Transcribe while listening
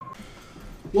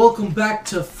Welcome back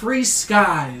to Free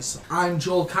Skies. I'm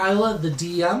Joel Kyla, the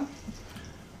DM.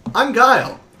 I'm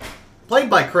Guile, played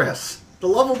by Chris, the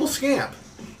lovable scamp.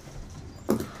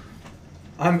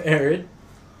 I'm Arid,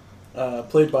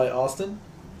 played by Austin,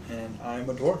 and I'm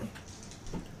a dwarf.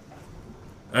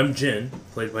 I'm Jin,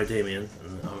 played by Damien,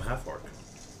 and I'm half-orc.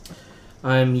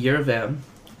 I'm Yervam,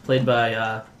 played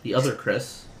by the other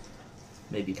Chris.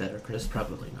 Maybe better Chris,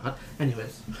 probably not.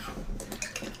 Anyways.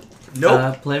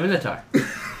 Nope. Play Minotaur.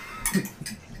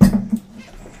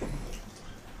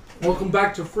 Welcome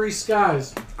back to Free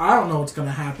Skies. I don't know what's going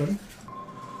to happen.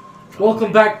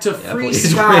 Welcome back to Free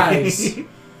Skies.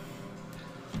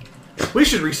 We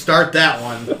should restart that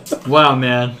one. Wow,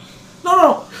 man.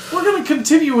 No, we're going to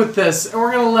continue with this, and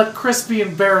we're going to let Chris be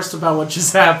embarrassed about what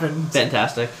just happened.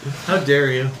 Fantastic. How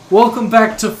dare you? Welcome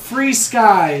back to Free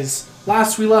Skies.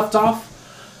 Last we left off,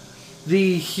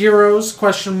 the heroes,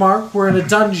 were in a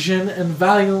dungeon and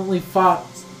valiantly fought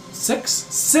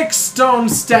six stone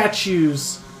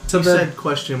statues to He the said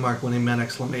question mark when he meant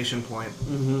exclamation point.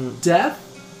 death.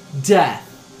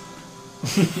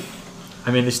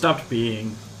 I mean, they stopped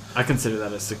being. I consider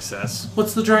that a success.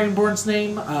 What's the Dragonborn's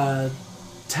name? Tabo?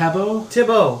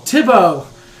 Tibbo.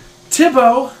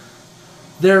 Tibbo,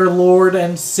 their lord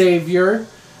and savior,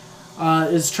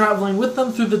 is traveling with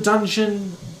them through the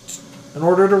dungeon in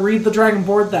order to read the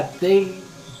Dragonborn that they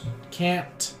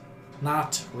can't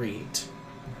not read.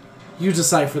 You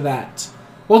decipher that.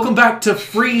 Welcome back to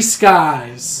Free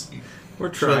Skies. We're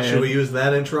trying. Should we use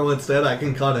that intro instead? I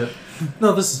can cut it.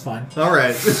 No, this is fine.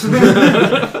 Alright.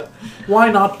 Why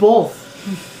not both?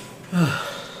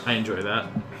 I enjoy that.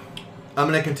 I'm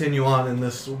going to continue on in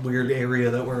this weird area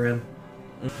that we're in.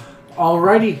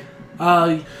 Alrighty.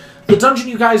 The dungeon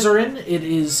you guys are in, it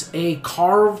is a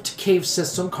carved cave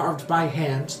system, carved by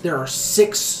hand. There are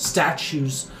 6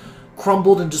 statues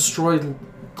crumbled and destroyed,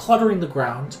 cluttering the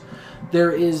ground.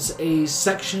 There is a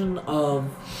section of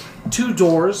 2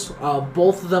 doors,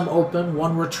 both of them open,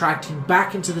 one retracting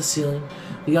back into the ceiling,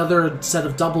 the other a set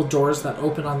of double doors that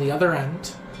open on the other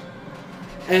end.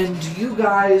 And you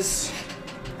guys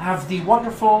have the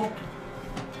wonderful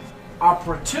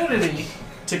opportunity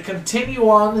to continue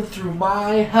on through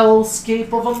my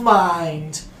hellscape of a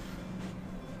mind.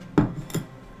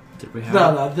 Did we have?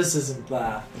 No, this isn't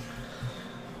the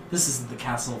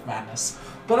Castle of Madness.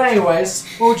 But anyways,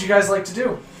 what would you guys like to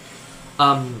do?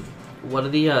 What are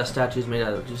the statues made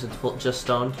out of? You said just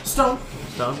stone? Stone.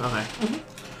 Stone? Okay.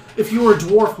 If you were a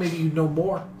dwarf, maybe you'd know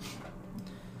more.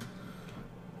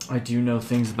 I do know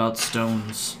things about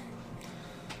stones.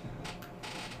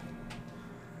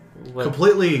 What?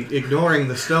 Completely ignoring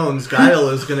the stones, Guile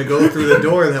is going to go through the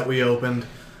door that we opened.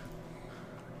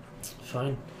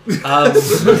 Fine. You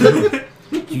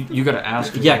gotta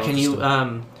ask. Yeah, about can the you,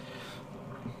 stone.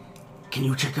 can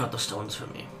you check out the stones for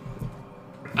me?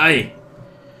 Aye.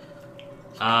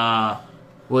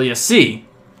 Well, you see.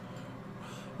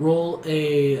 Roll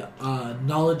a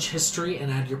knowledge history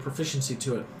and add your proficiency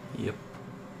to it. Yep.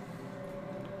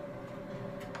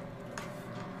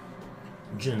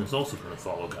 Jin is also going to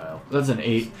follow Kyle. That's an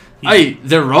 8. Aye,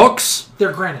 they're rocks.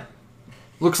 They're granite.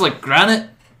 Looks like granite.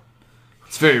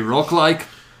 It's very rock-like.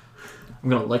 I'm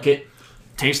gonna lick it.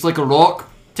 Tastes like a rock.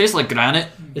 Tastes like granite.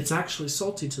 It's actually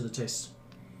salty to the taste.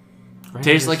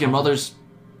 Tastes like your mother's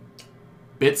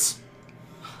bits.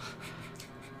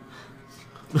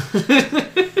 Did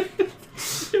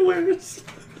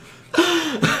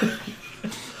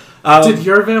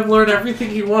Yervam learn everything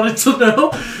he wanted to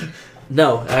know?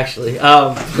 No, actually.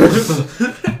 How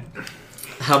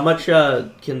much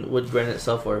would granite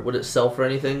sell for? Would it sell for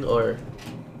anything, or?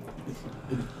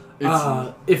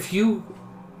 If you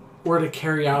were to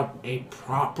carry out a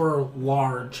proper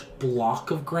large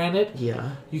block of granite,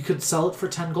 Yeah. you could sell it for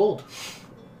 10 gold.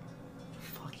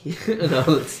 Fuck you. No,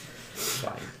 that's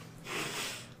fine.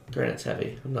 Granite's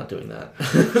heavy. I'm not doing that.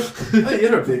 Oh,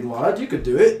 you're a big lad. You could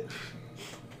do it.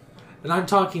 And I'm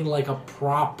talking like a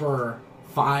proper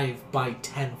 5 by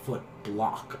 10 foot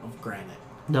block of granite.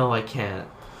 No, I can't.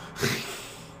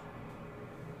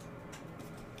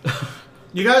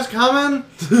 You guys coming?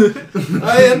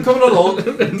 I am coming along.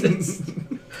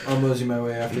 I'll mosey my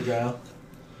way after Guile.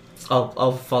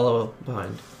 I'll follow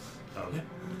behind. Oh,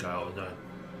 Kyle was done.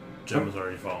 Jim was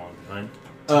already following behind.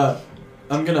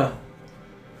 I'm gonna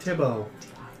Tibbo.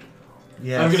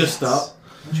 Yeah. I'm gonna stop.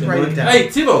 Write it down. Hey,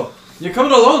 Tibbo, you're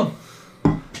coming along.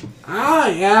 Ah,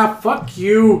 yeah, fuck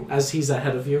you. As he's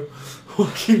ahead of you,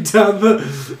 walking down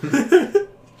the...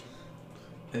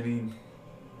 I mean,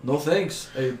 no thanks.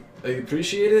 I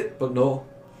appreciate it, but no.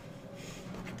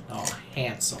 Oh,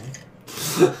 handsome.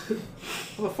 How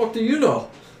the fuck do you know?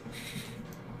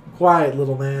 Quiet,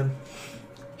 little man.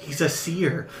 He's a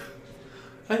seer.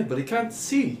 Hey, but he can't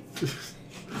see.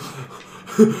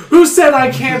 Who said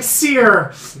I can't see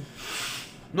her?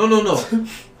 No.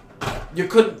 You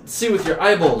couldn't see with your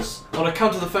eyeballs on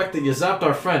account of the fact that you zapped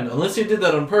our friend. Unless you did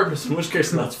that on purpose, in which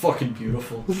case that's fucking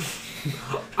beautiful.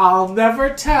 I'll never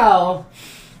tell.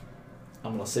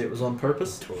 I'm gonna say it was on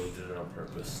purpose. Totally did it on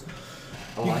purpose.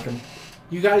 I like him.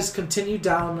 You guys continue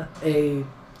down a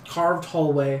carved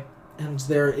hallway, and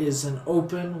there is an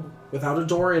open, without a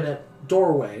door in it,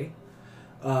 doorway.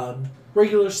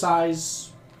 Regular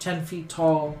size, 10 feet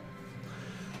tall.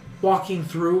 Walking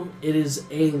through, it is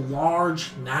a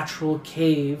large natural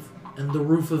cave, and the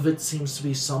roof of it seems to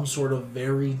be some sort of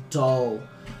very dull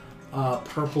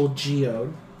purple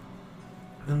geode.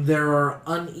 And there are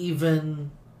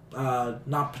uneven,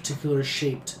 not particular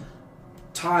shaped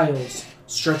tiles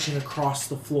stretching across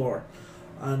the floor.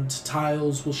 And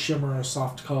tiles will shimmer a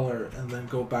soft color and then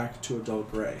go back to a dull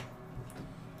gray.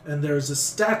 And there's a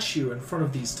statue in front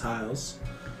of these tiles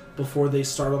before they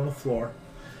start on the floor,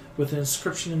 with an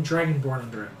inscription in Dragonborn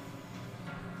under it.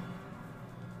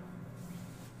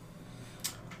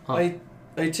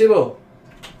 Hey Thibaut,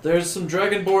 there's some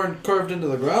Dragonborn carved into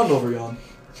the ground over yon.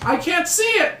 I can't see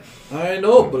it! I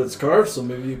know, but it's carved, so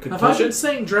maybe you could Have I touch been it.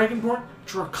 saying Dragonborn?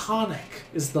 Draconic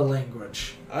is the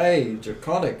language. Aye,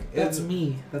 draconic. That's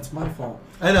me. That's my fault.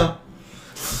 I know.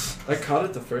 I caught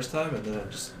it the first time, and then I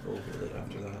just rolled with it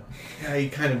after that. Yeah, you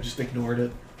kind of just ignored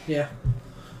it. Yeah.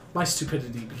 My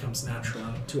stupidity becomes natural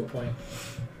to a point.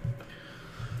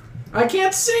 I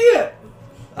can't see it!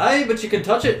 Aye, but you can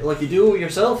touch it like you do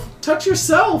yourself. Touch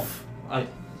yourself! I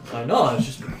know, I was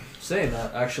just saying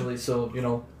that actually, so, you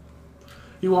know.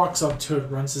 He walks up to it,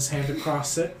 runs his hand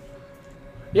across it.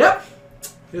 Yep!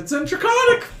 It's in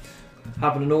Draconic!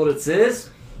 Happen to know what it says?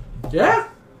 Yeah?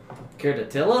 Care to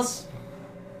tell us?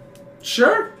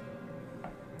 Sure.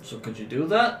 So could you do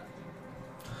that?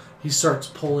 He starts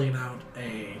pulling out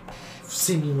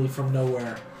seemingly from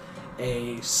nowhere,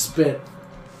 a spit,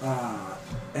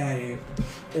 a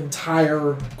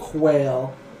entire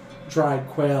quail, dried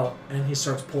quail, and he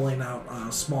starts pulling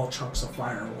out small chunks of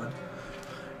firewood.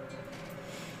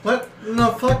 What in the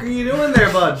fuck are you doing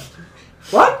there, bud?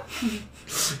 What?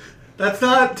 That's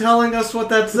not telling us what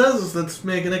that says. That's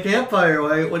making a campfire.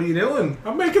 What are you doing?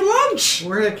 I'm making lunch!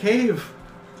 We're in a cave.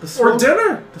 The Or smoke,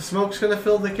 dinner! The smoke's gonna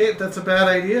fill the cave. That's a bad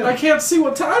idea. I can't see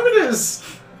what time it is!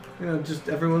 You know, just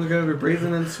everyone's gonna be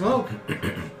breathing in smoke.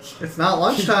 It's not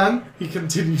lunchtime. He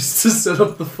continues to set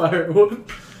up the firewood.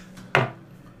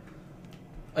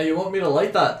 Oh, you want me to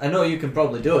light that? I know you can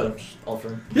probably do it. I'm just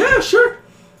offering. Yeah, sure.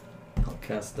 I'll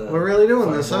cast that. We're really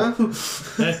doing this, huh?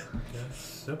 Hey.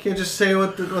 Yes. Yep. Can't just say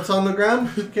what's on the ground.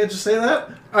 Can't just say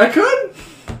that. I could.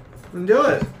 Then do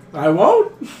it. I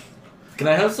won't. Can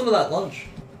I have some of that lunch?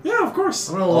 Yeah, of course.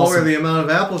 I'm gonna lower the amount of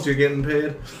apples you're getting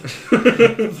paid.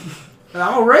 And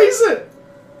I'll raise it.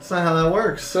 That's not how that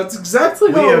works. That's exactly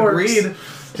We how it agreed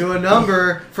works. to a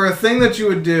number for a thing that you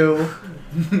would do.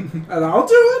 And I'll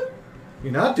do it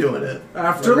You're not doing it.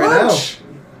 after Right now. lunch.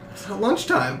 It's not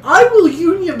lunchtime. I will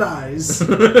unionize.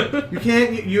 You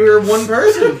can't. You're one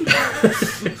person.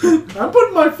 I'm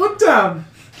putting my foot down.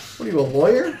 What are you, a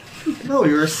lawyer? No,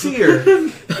 you're a seer.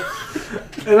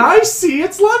 And I see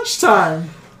it's lunchtime.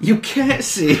 You can't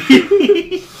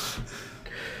see.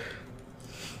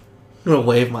 I'm gonna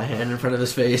wave my hand in front of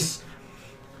his face.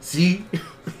 See?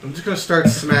 I'm just gonna start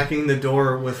smacking the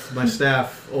door with my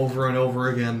staff over and over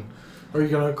again. Are you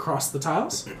going to cross the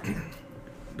tiles?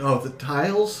 Oh, the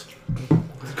tiles?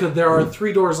 Because there are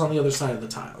 3 doors on the other side of the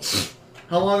tiles.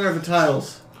 How long are the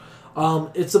tiles?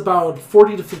 It's about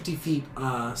 40 to 50 feet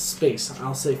space.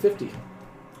 I'll say 50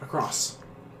 across.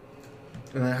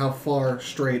 And then how far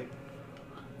straight?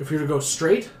 If you're to go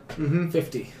straight, Mm-hmm.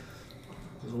 50.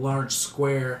 There's a large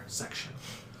square section.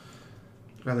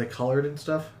 Are they colored and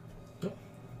stuff?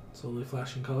 Slowly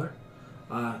flashing color.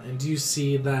 And you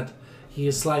see that he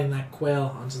is sliding that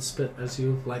quail onto the spit as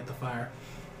you light the fire.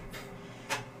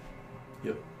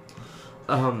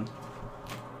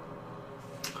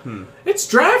 It's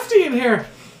drafty in here.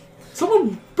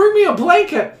 Someone bring me a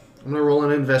blanket. I'm gonna roll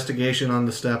an investigation on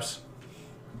the steps.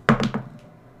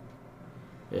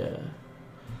 Yeah.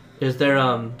 Is there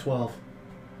 12.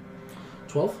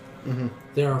 12? Mm-hmm.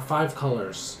 There are 5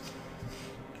 colors.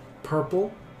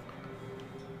 Purple,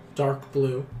 dark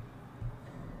blue,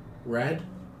 red,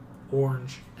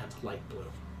 orange, and light blue.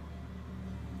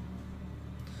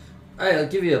 Alright, I'll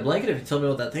give you a blanket if you tell me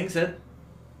what that thing said.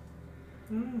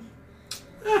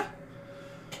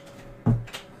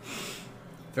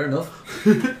 Fair enough.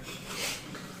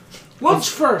 Lunch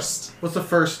first. What's the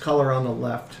first color on the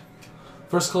left?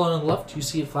 First color on the left, you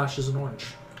see it flashes an orange.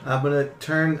 I'm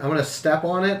gonna step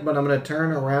on it, but I'm gonna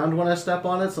turn around when I step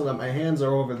on it so that my hands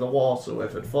are over the wall, so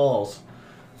if it falls,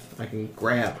 I can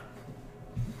grab.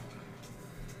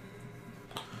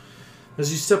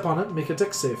 As you step on it, make a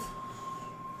dex save.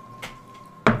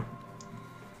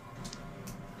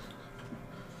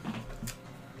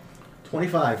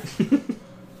 25.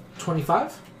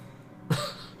 25.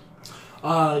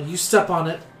 You step on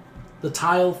it. The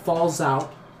tile falls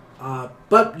out,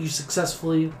 but you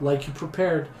successfully, like you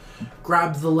prepared,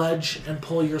 grab the ledge and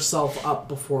pull yourself up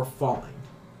before falling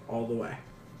all the way.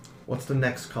 What's the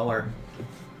next color?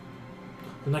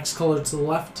 The next color to the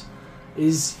left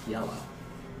is yellow.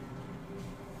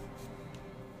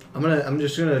 I'm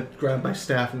just gonna grab my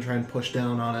staff and try and push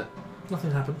down on it.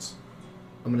 Nothing happens.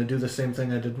 I'm gonna do the same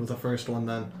thing I did with the first one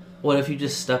then. What if you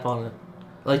just step on it?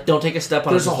 Like, don't take a step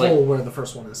on There's it. a just hole where the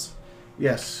first one is.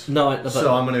 Yes. No, but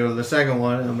So I'm gonna go to the second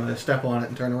one and I'm gonna step on it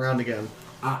and turn around again.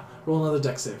 Roll another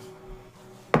dex save.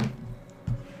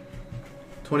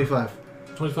 25.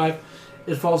 25.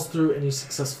 It falls through and you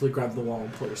successfully grab the wall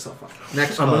and pull yourself up.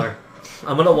 Next I'm color.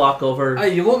 I'm gonna walk over.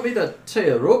 Hey, you want me to tie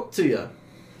a rope to you?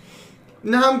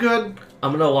 No, I'm good.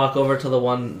 I'm gonna walk over to the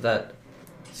one that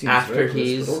Seems after reckless,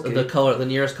 he's but okay. the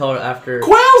nearest color after.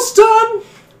 Quail's done!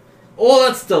 Oh,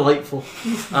 that's delightful.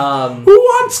 Who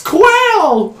wants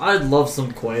quail? I'd love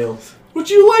some quail. Would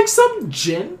you like some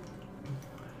gin?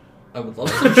 I would love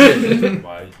some gin.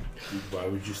 Why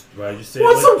would you say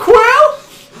Want it some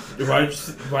quail?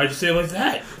 why'd you say it like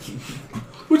that?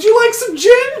 Would you like some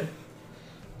gin?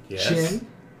 Yes. Gin?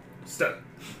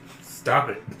 Stop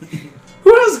it.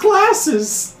 Who has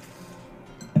glasses?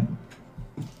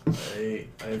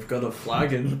 I've got a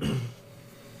flagon.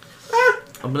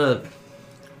 I'm gonna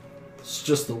It's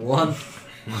just the one.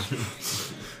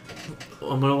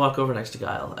 walk over next to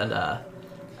Guile and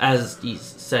as he's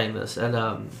saying this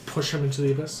and Push him into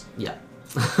the abyss. yeah.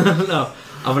 No,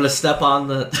 I'm gonna step on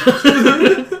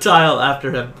the tile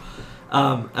after him.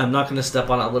 I'm not gonna step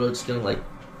on it. I'm literally just gonna like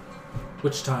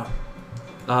Which tile?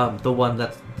 the one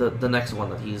that's the next one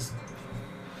that he's.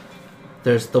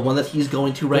 There's the one that he's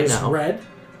going to right There's now. red,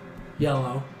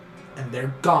 yellow, and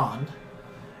they're gone.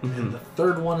 Mhm. And the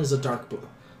third one is a dark blue.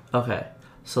 Okay,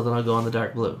 so then I'll go on the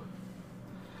dark blue.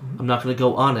 I'm not gonna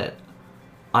go on it.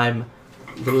 I'm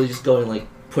literally just going like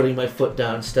putting my foot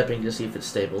down, stepping to see if it's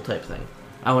stable type thing.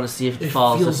 I want to see if it, It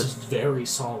falls. feels If it's, very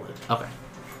solid. okay.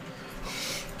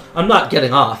 I'm not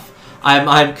getting off.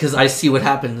 I'm because I see what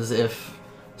happens if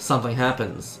something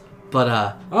happens. But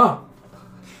Oh,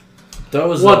 That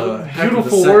was what a heck of a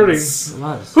beautiful wording. sentence. it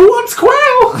was. Who wants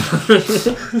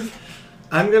quail?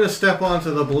 I'm gonna step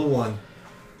onto the blue one.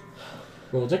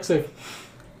 Roll a dex save.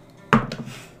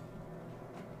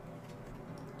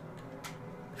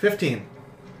 15.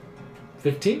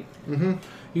 15. Mm-hmm.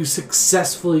 You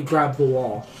successfully grab the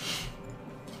wall.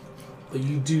 But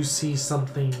you do see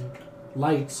something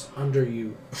light under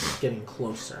you getting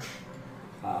closer.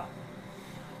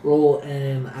 Roll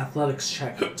an athletics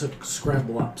check to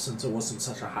scramble up since it wasn't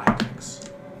such a high dex.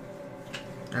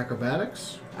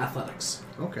 Acrobatics? Athletics.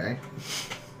 Okay.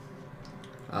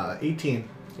 18.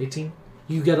 18.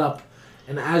 You get up,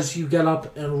 and as you get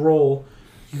up and roll,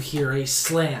 you hear a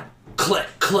slam. Click,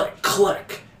 click,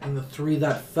 click. And the three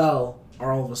that fell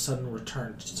are all of a sudden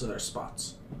returned to their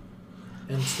spots.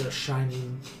 And they're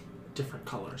shining different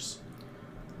colors.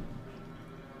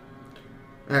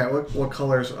 Alright, what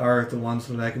colors are the ones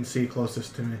that I can see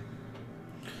closest to me?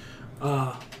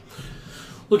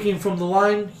 Looking from the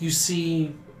line, you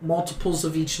see multiples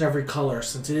of each and every color,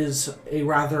 since it is a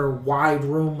rather wide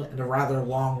room and a rather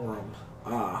long room.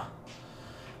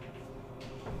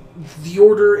 The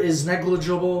order is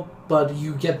negligible, but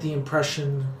you get the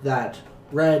impression that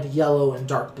red, yellow, and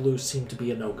dark blue seem to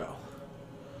be a no-go.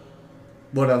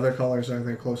 What other colors are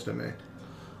there close to me?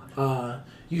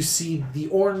 You see the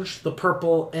orange, the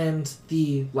purple, and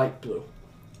the light blue.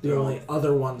 The only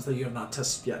other ones that you have not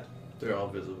tested yet. They're all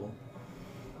visible.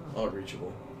 All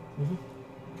reachable.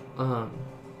 I'm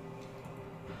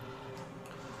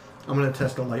gonna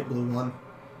test a light blue one.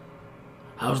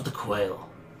 How's the quail?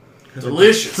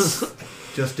 Delicious!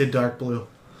 Just did dark blue.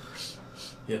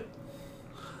 Yep.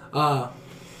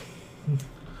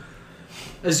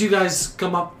 As you guys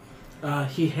come up,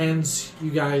 he hands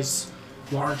you guys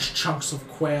large chunks of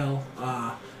quail.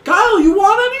 Guile, you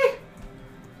want any?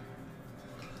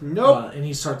 Nope. And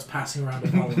he starts passing around a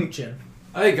bottle of gin.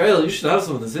 Hey, Gail, you should have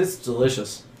some of this. It's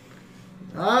delicious.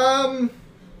 Yeah,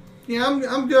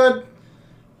 I'm good.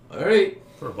 Alright.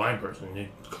 For a blind person, it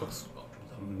cooks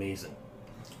amazing.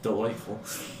 Delightful.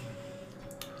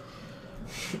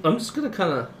 I'm just gonna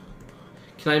kind of.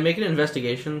 Can I make an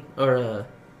investigation or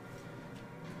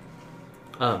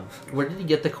Where did you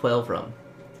get the quail from?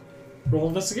 Roll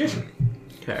investigation.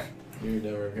 Okay. You're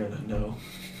never gonna know.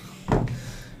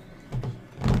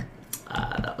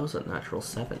 That was a natural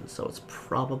 7, so it's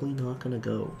probably not gonna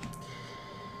go.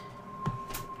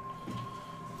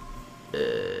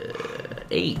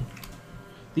 8.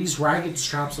 These ragged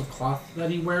straps of cloth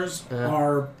that he wears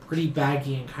are pretty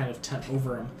baggy and kind of tent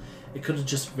over him. It could have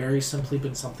just very simply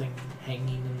been something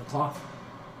hanging in the cloth.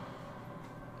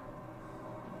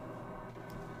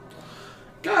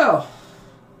 Go!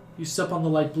 You step on the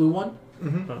light blue one,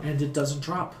 and it doesn't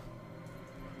drop.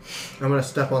 I'm gonna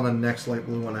step on the next light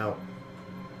blue one out.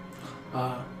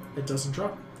 It doesn't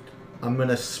drop. I'm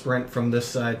gonna sprint from this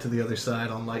side to the other side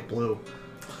on light blue.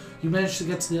 You managed to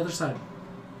get to the other side.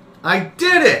 I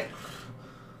did it!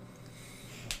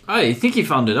 I think he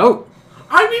found it out.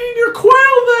 I'm eating your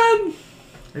quail then!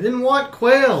 I didn't want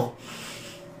quail.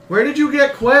 Where did you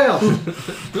get quail? None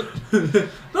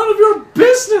of your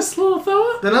business, little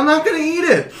fella! Then I'm not gonna eat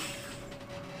it.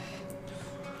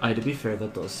 To be fair,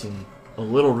 that does seem a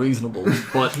little reasonable,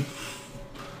 but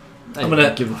I I'm gonna-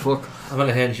 don't give a fuck. I'm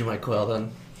gonna hand you my quail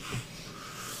then.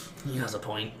 He has a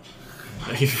point.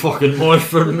 You fucking more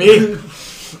for me.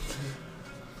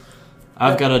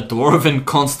 I've got a dwarven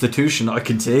constitution. I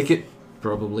can take it,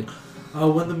 probably.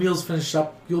 When the meal's finished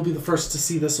up, you'll be the first to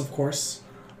see this, of course.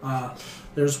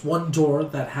 There's one door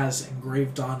that has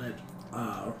engraved on it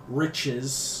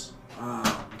riches,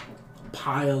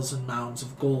 piles and mounds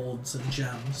of golds and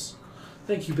gems.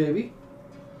 Thank you, baby.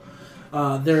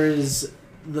 There is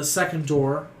the second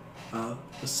door,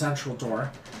 the central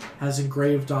door, has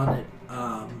engraved on it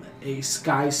a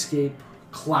skyscape,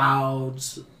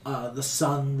 clouds, the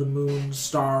sun, the moon,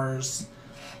 stars.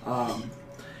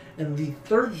 And the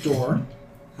third door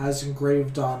has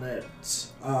engraved on it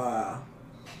a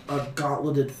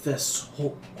gauntleted fist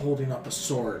holding up a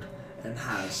sword and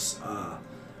has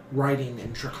writing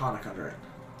in Draconic under it.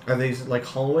 Are these like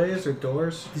hallways or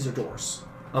doors? These are doors.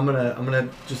 I'm gonna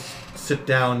just sit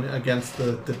down against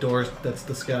the doors that's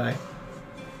the sky.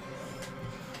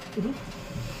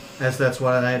 As that's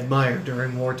what I admire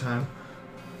during wartime.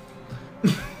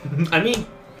 I mean,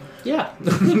 yeah.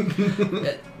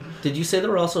 Did you say there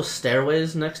were also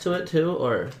stairways next to it too,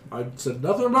 or I said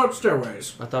nothing about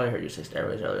stairways. I thought I heard you say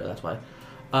stairways earlier? That's why.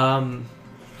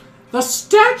 The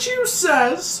statue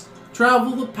says,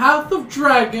 travel the path of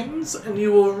dragons and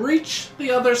you will reach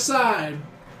the other side.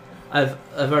 I've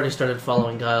already started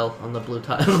following Guile on the blue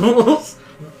tiles.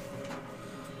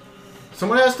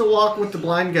 Someone has to walk with the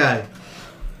blind guy.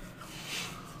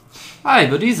 Aye,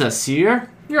 but he's a seer.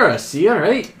 You're a seer,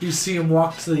 right? You see him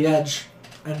walk to the edge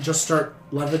and just start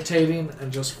levitating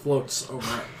and just floats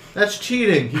over it. That's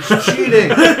cheating. He's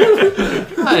cheating.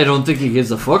 I don't think he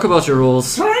gives a fuck about your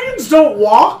rules. Dragons don't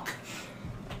walk!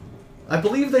 I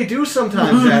believe they do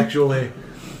sometimes, actually.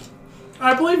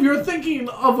 I believe you're thinking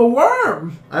of a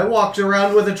worm. I walked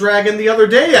around with a dragon the other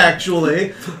day,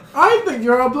 actually. I think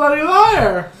you're a bloody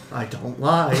liar. I don't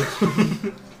lie.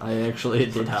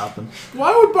 It did happen.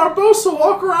 Why would Barbosa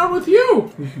walk around with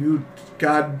you? You,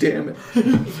 god damn it.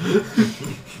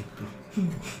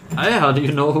 Aye, how do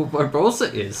you know who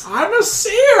Barbosa is? I'm a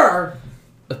seer.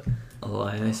 Oh,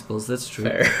 I suppose that's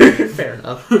true. Fair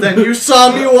enough. Then you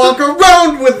saw me walk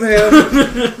around with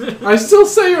him. I still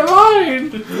say you're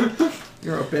lying.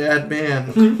 You're a bad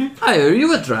man. Aye, are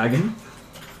you a dragon?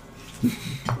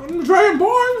 I'm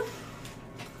dragonborn.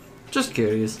 Just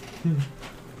curious.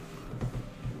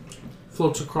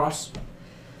 Floats across.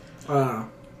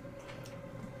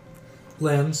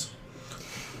 Lands.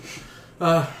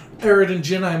 Arid and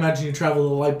Jin, I imagine you travel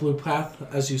the light blue path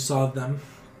as you saw them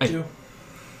do.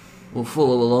 We'll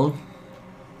follow along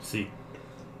See.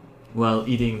 while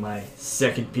eating my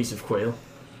second piece of quail.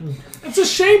 It's a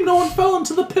shame no one fell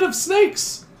into the pit of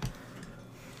snakes.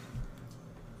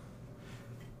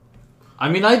 I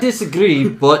mean, I disagree,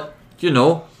 but, you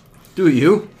know, do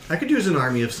you? I could use an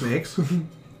army of snakes.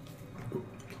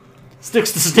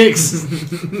 Sticks to snakes.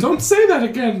 Don't say that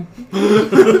again.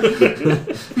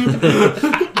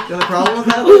 Got a problem with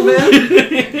that, little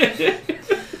man?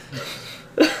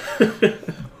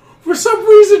 For some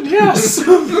reason, yes.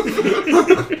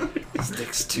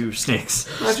 Sticks to snakes.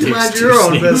 Why'd you Sticks mind to your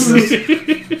own snakes.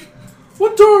 business?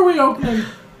 What door are we opening?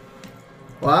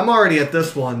 Well, I'm already at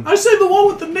this one. I say the one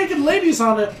with the naked ladies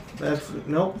on it. That's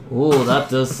nope. Oh, that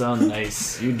does sound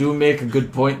nice. You do make a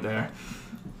good point there.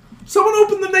 Someone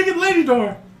open the naked lady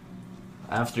door.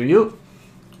 After you.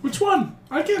 Which one?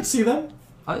 I can't see them.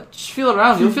 Just feel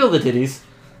around. You'll feel the titties.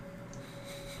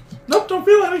 Nope, don't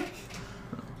feel any.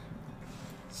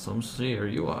 Some seer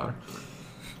you are.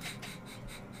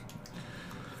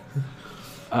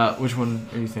 Which one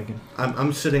are you thinking?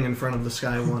 I'm sitting in front of the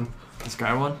sky one. The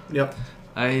sky one? Yep.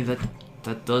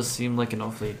 That does seem like an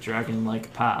awfully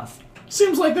dragon-like path.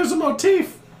 Seems like there's a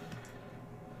motif.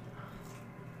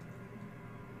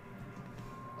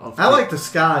 I like the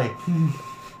sky.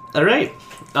 All right.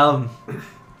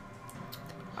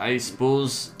 I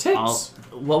suppose Tits.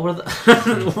 What were the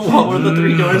what were the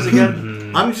 3 doors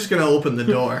again? I'm just gonna open the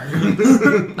door.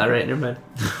 All right, never mind.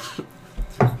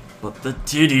 But the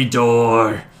titty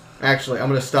door. Actually, I'm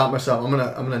gonna stop myself. I'm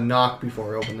gonna knock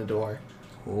before I open the door.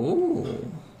 Oh.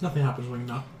 Nothing happens when you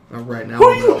knock. Right now,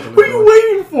 What I'm are gonna open you the door.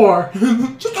 waiting for?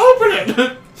 Just open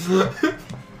it.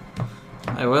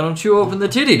 Hey, why don't you open the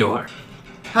titty door?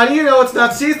 How do you know it's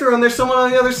not see-through and there's someone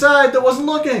on the other side that wasn't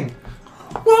looking?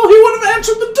 Well, he would have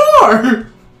answered the door.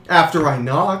 After I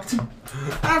knocked.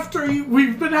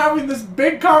 We've been having this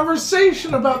big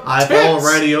conversation about I've tits.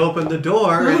 already opened the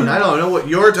door, and I don't know what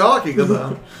you're talking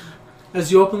about.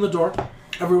 As you open the door,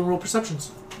 everyone roll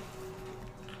perceptions.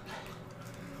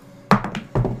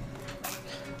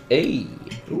 Hey.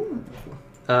 Ooh.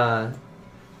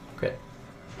 Crit.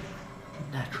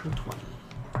 Natural 20.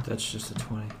 That's just a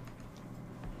 20.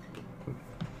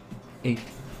 8.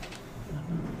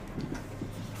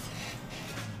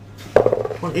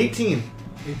 18.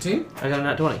 18. I got a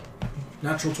nat 20.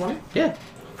 Natural 20. Yeah.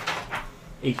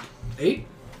 8. 8.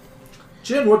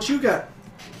 Jin, what you got?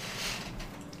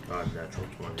 Natural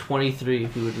 20. 23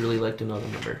 if you would really like to know the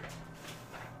number.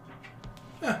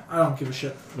 I don't give a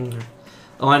shit. Mm-hmm.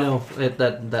 Oh, I know.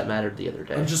 That mattered the other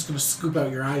day. I'm just gonna scoop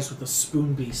out your eyes with a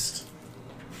spoon beast.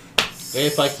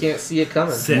 If I can't see it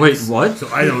coming. 6. Wait, what? So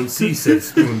I don't see said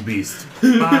spoon beast.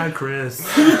 Bye, Chris.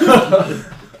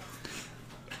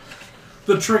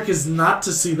 The trick is not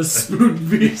to see the spoon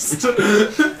beast.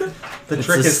 The It's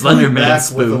trick a is coming Slenderman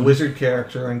back with a spoon. wizard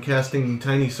character and casting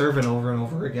Tiny Servant over and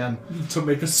over again. To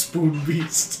make a spoon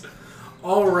beast.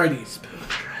 Alrighty.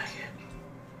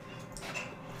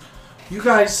 You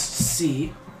guys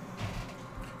see...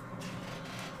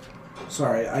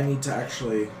 Sorry, I need to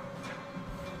actually...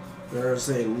 There's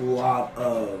a lot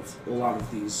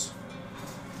of these.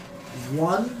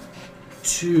 1,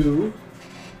 2,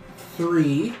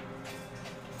 3,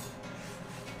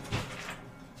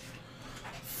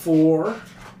 4,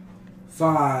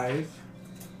 5,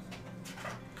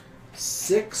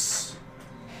 6,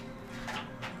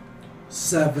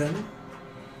 7,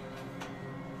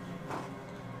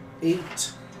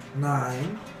 8,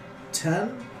 9,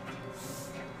 10,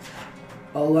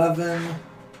 11,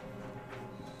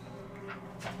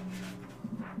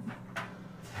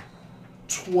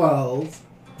 12,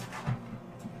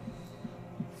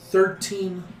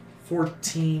 13,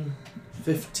 14,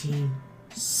 15,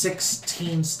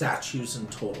 16 statues in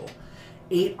total.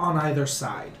 8 on either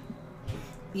side.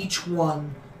 Each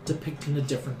one depicting a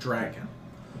different dragon.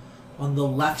 On the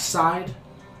left side,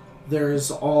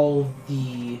 there's all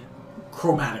the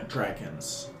chromatic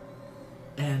dragons.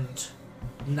 And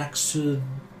next to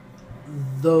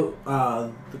the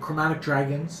chromatic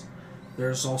dragons,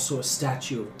 there's also a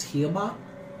statue of Tiamat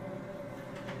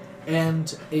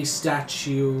and a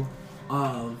statue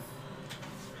of,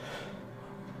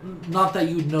 not that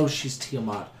you would know she's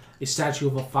Tiamat, a statue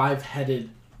of a 5-headed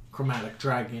chromatic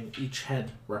dragon, each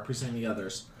head representing the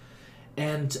others,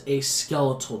 and a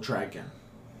skeletal dragon.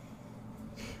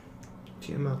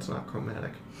 Tiamat's not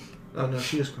chromatic. Oh no,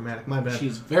 she is chromatic. My bad.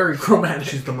 She's very chromatic.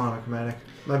 She's the monochromatic.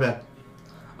 My bad.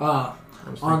 I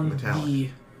was thinking On metallic. the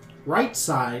right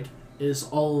side is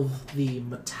all of the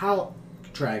metallic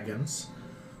dragons,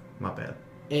 My bad.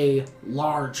 a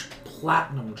large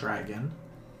platinum dragon,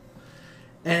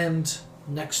 and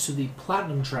next to the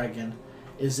platinum dragon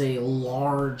is a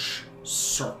large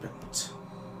serpent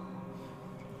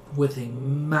with a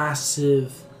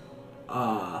massive,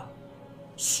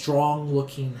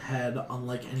 strong-looking head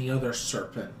unlike any other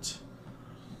serpent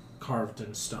carved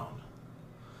in stone.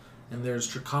 And there's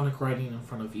draconic writing in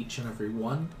front of each and every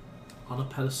one. On a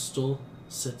pedestal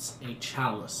sits a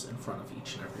chalice in front of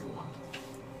each and every one.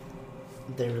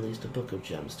 They released a book of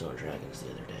gemstone dragons the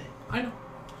other day. I know.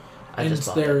 I and just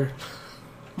bought it.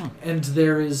 And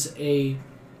there is a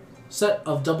set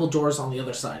of double doors on the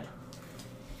other side.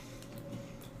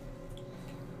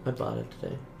 I bought it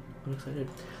today. I'm excited.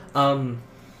 I'm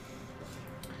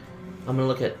gonna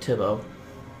look at Tibbo.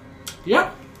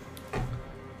 Yep.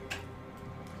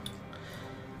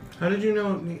 How did you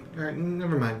know? Alright,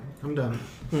 never mind. I'm done.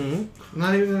 Hmm. I'm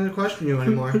not even going to question you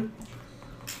anymore. I'm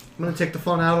going to take the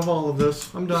fun out of all of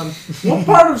this. I'm done. What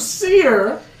part of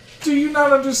Seer do you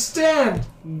not understand,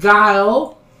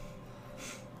 Guile?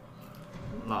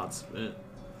 Lots of it.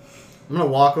 I'm going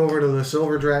to walk over to the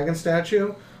silver dragon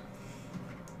statue.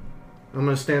 I'm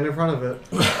gonna stand in front of it.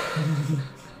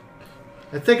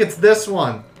 I think it's this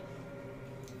one.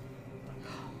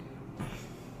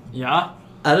 Yeah?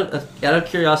 Out of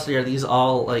curiosity, are these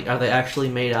all like? Are they actually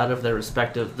made out of their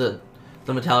respective the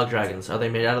metallic dragons? Are they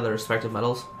made out of their respective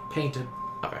metals? Painted.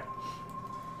 Okay.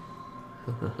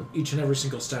 Each and every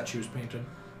single statue is painted.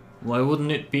 Why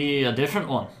wouldn't it be a different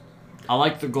one? I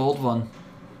like the gold one.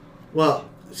 Well,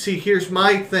 see, here's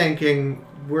my thinking.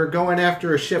 We're going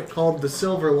after a ship called the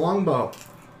Silver Longbow.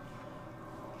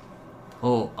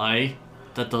 Oh, aye.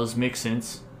 That does make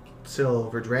sense.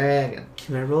 Silver Dragon.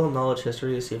 Can I roll a knowledge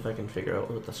history to see if I can figure out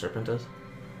what the serpent is?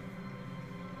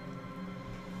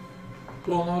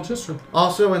 Well, knowledge history.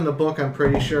 Also in the book, I'm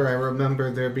pretty sure I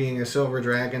remember there being a Silver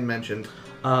Dragon mentioned.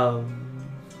 I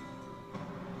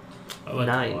like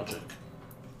 9. the logic.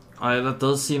 That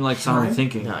does seem like sound Nine?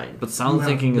 thinking. 9. But sound You have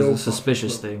thinking no is a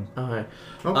suspicious clue. thing. Okay.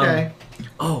 Okay.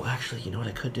 Oh, actually, you know what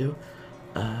I could do?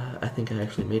 I think I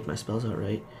actually made my spells out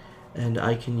right. And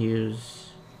I can use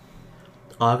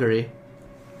augury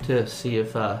to see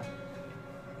if that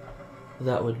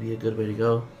would be a good way to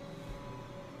go.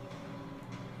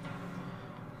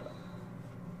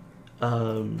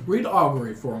 Read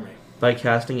augury for me. By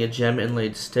casting a gem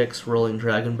inlaid sticks, rolling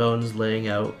dragon bones, laying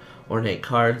out ornate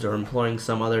cards, or employing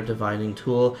some other divining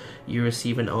tool, you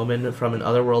receive an omen from an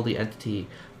otherworldly entity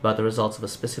about the results of a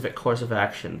specific course of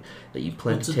action that you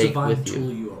plan What's to a take divine with tool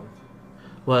you. you own?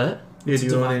 What? Yeah, It's do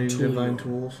a you own divine any tool divine you-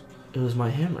 tools? It was my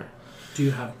hammer. Do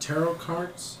you have tarot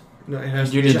cards? No, it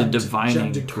has. You need a Gem- divining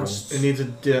gem tool. decrust- It needs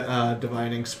a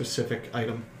divining specific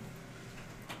item.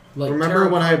 Like Remember tarot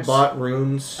when I cards? bought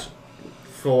runes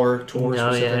for Tor Oh,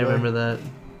 specifically? yeah, I remember that.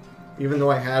 Even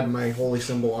though I had my holy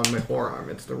symbol on my forearm,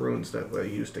 it's the runes that I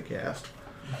used to cast.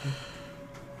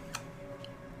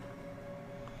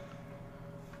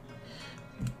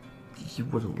 You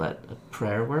wouldn't let a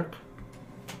prayer work?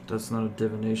 That's not a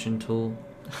divination tool.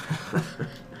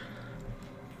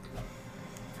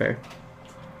 Fair.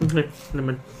 Okay, never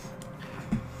mind.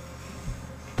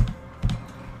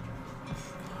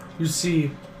 You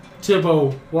see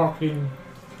Thibaut walking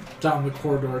down the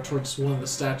corridor towards one of the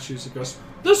statues. He goes,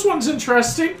 "This one's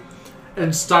interesting,"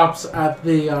 and stops at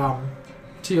the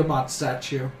Tiamat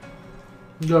statue.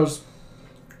 He goes,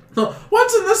 "Huh,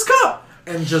 "What's in this cup?"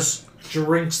 And just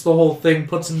drinks the whole thing,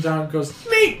 puts him down, goes,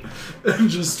 "Neat," and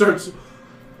just starts. Hey,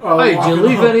 did you walking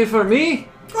leave off. any for me?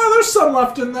 Oh, there's some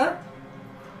left in there.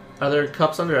 Are there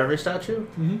cups under every statue?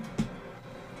 Mm-hmm.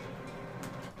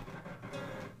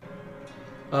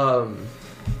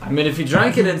 I mean, if he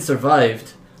drank it and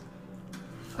survived.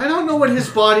 I don't know what his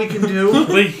body can do.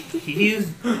 Wait, he's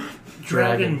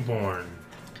dragonborn.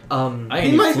 I He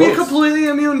ain't might be close. completely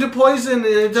immune to poison, and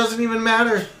it doesn't even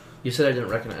matter. You said I didn't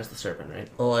recognize the serpent, right?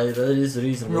 Oh, that is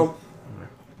reasonable. Nope.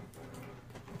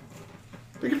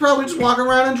 We could probably just walk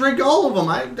around and drink all of them.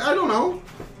 I don't know.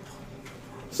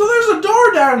 So there's a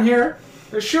door down here.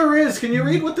 There sure is. Can you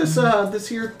read what this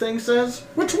here thing says?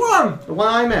 Which one? The one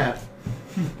I'm at.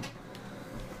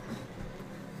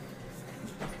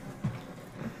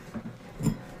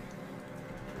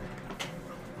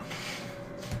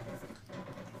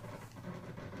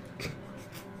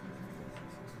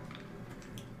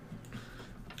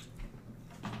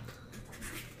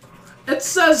 It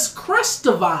says Crest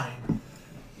Divine.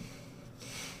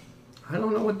 I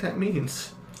don't know what that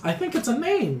means. I think it's a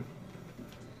name.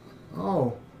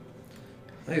 Oh.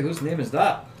 Hey, whose name is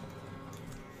that?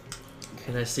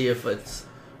 Can I see if it's...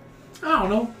 I don't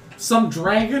know. Some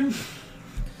dragon.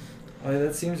 Oh,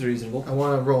 that seems reasonable. I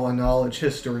want to roll a knowledge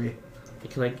history.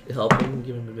 Can I help him and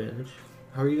give him advantage?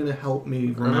 How are you going to help me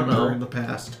don't remember know. in the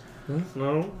past?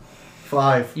 No.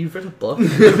 5. You've read a book?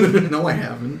 No, I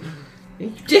haven't.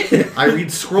 You did. I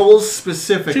read scrolls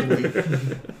specifically.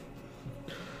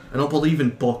 I don't believe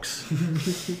in books.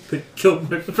 They killed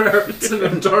my parents in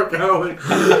a dark alley.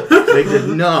 They did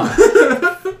not.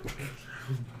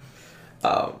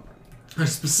 I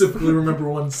specifically remember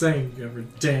one saying, "You ever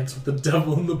dance with the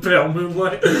devil in the pale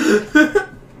moonlight?"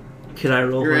 Can I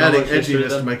roll You're for adding knowledge history edginess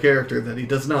to then? my character that he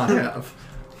does not have.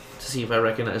 To see if I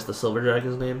recognize the silver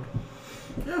dragon's name?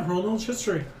 Yeah, roll knowledge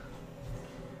history.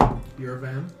 You're a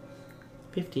van.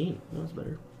 15. That was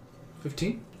better.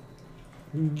 15?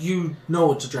 You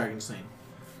know it's a dragon's name.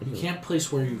 You can't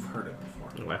place where you've heard it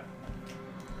before. Okay.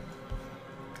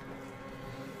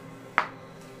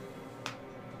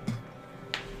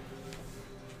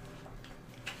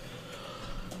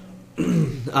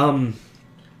 I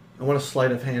want a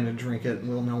sleight of hand and drink it,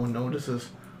 and no one notices.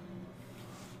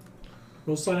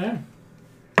 Roll sleight of hand.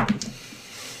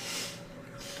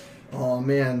 Oh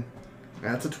man,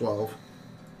 that's a 12.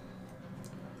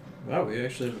 Wow, we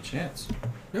actually have a chance.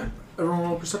 Yeah, everyone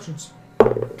roll perceptions.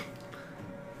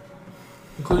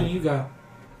 including you, Guile.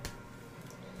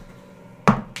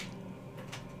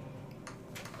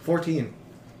 14.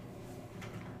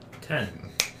 10.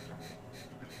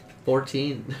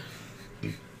 14.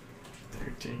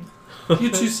 13.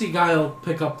 You two see Guile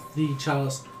pick up the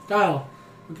chalice. Guile,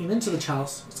 looking into the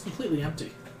chalice, it's completely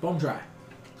empty. Bone dry.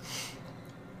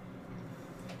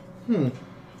 I'm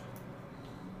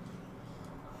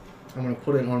gonna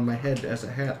put it on my head as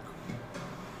a hat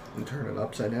and turn it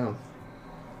upside down.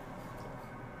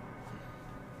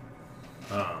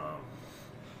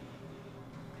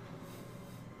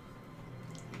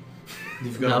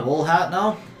 You've got a wool hat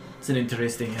now? It's an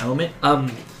interesting helmet.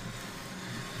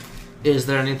 Is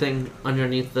there anything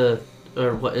underneath the,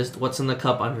 or what's in the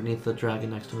cup underneath the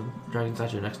dragon next to him? Dragon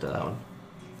statue next to that one.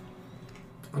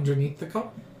 Underneath the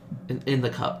cup, In the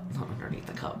cup, not underneath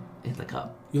the cup. In the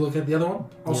cup. you look at the other one,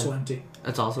 also Yeah. empty.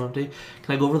 It's also empty.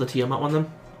 Can I go over the Tiamat one then?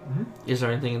 Mm-hmm. Is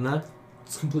there anything in there?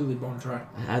 It's completely bone dry.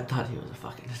 I thought he was a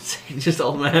fucking insane, just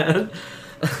old man.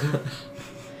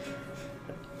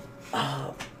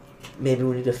 Maybe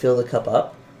we need to fill the cup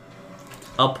up.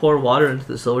 I'll pour water into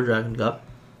the silver dragon cup.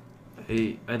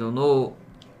 Hey, I don't know.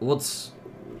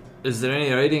 Is there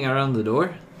any writing around the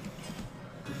door?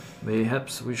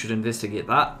 Mayhaps we should investigate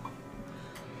that.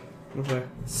 Okay.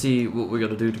 See what we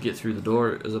gotta do to get through the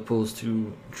door as opposed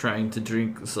to trying to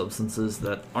drink substances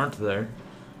that aren't there.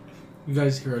 You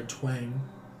guys hear a twang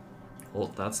Oh,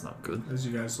 that's not good. as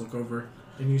you guys look over,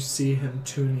 and you see him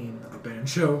tuning a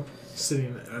banjo,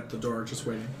 sitting at the door, just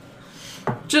waiting.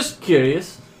 Just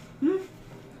curious.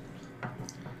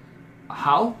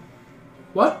 How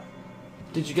What?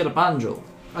 did you get a banjo?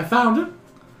 I found it.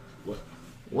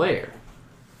 Where?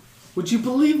 Would you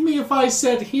believe me if I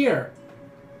said here?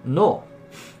 No.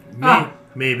 Ah.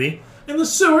 Maybe. In the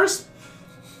sewers?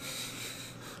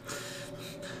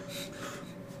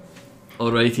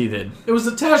 Alrighty then. It was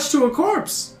attached to a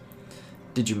corpse.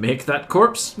 Did you make that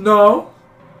corpse? No.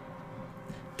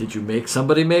 Did you make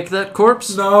somebody make that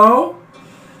corpse? No.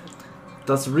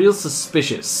 That's real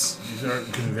suspicious. These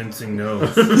aren't convincing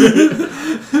no's.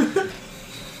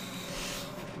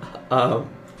 I'm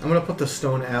gonna put the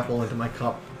stone apple into my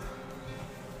cup.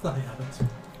 Nothing happens.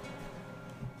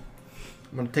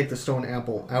 I'm gonna take the stone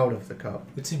apple out of the cup.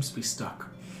 It seems to be stuck.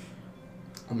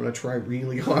 I'm gonna try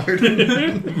really hard. You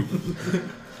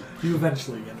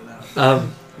eventually get it out.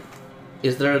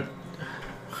 Is there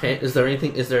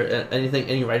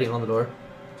any writing on the door?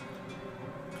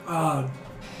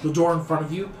 The door in front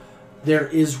of you, there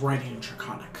is writing in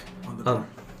Draconic on the door.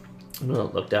 I'm gonna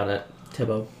look down at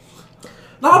Tibbo.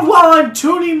 Not while I'm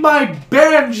tuning my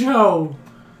banjo!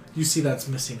 You see that's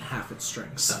missing half its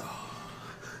strings.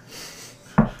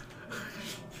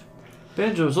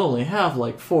 Banjos only have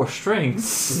like 4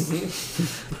 strings.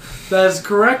 That is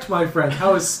correct, my friend.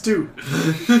 How astute.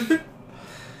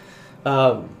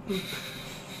 So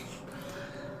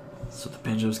the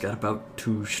banjo's got about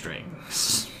 2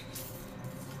 strings.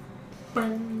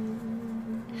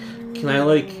 Can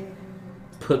I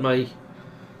put my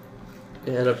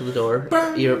head up to the door,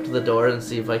 ear up to the door, and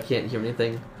see if I can't hear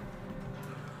anything?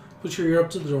 Put your ear up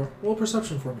to the door. Roll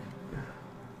perception for me.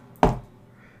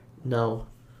 No.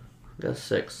 I got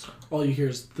 6. All you hear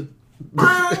is the...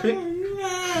 I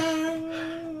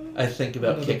think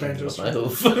about Another kicking him banjo with my string.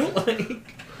 hoof.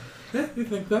 Yeah, you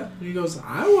think that? And he goes,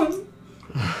 I wouldn't.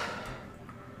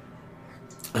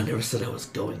 I never said I was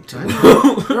going to.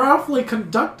 You're awfully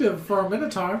conductive for a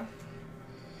Minotaur.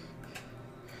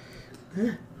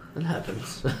 That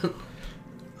happens.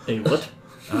 Hey, what?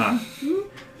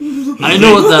 I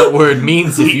know what that word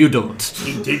means if you don't.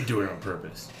 He did do it on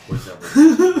purpose. What's that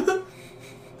word?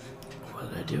 What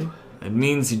did I do? It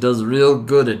means he does real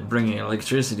good at bringing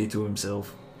electricity to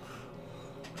himself.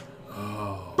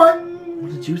 Oh. What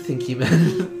did you think he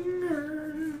meant?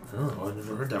 Oh, I've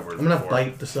never heard that word I'm gonna before.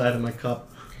 bite the side of my cup.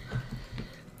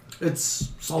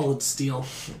 It's solid steel.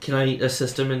 Can I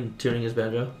assist him in tuning his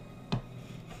banjo?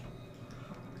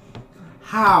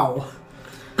 How?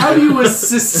 How do you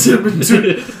assist him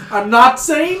into... I'm not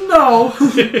saying no.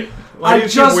 Why I do you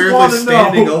just keep weirdly wanna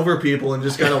standing know. over people and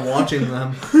just kind of watching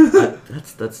them?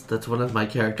 That's one of my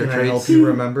character Can I help traits. you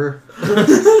remember?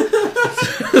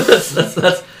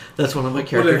 that's one of my Would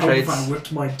character it help if traits. I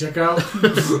whipped my dick out?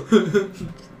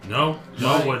 No,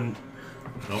 it wouldn't.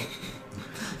 Nope.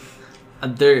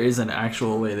 And there is an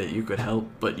actual way that you could help,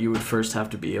 but you would first have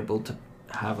to be able to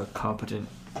have a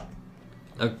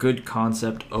good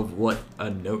concept of what a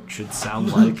note should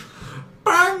sound like.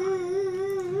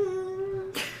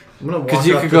 I'm gonna walk Because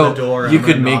you up could to go, the door. and you I'm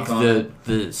could gonna make knock on it.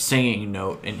 the singing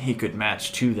note, and he could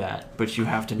match to that. But you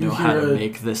have to You know how hear to a-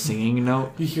 make the singing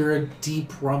note. You hear a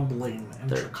deep rumbling in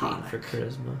 13 Draconic. for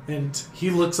charisma. And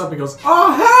he looks up and goes,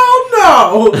 "Oh, hell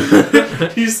no!"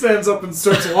 He stands up and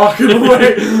starts walking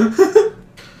away.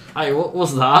 Hey, what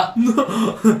was that? None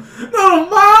of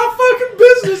my fucking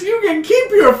business. You can keep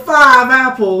your 5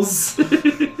 apples.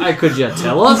 Hey, could you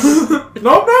tell us?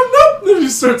 Nope. Then he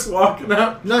starts walking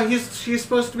out. No, he's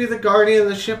supposed to be the guardian of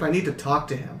the ship. I need to talk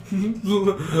to him.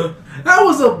 That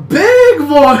was a big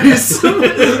voice.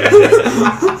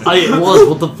 Hey, it was.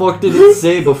 What the fuck did it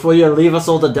say before you leave us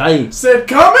all to die? Said,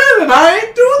 "Come in," and I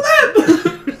ain't doing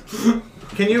that.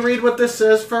 Can you read what this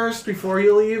says first before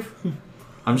you leave?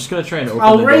 I'm just gonna try and open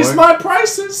I'll the raise door. my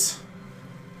prices.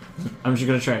 I'm just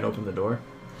gonna try and open the door.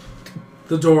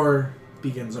 The door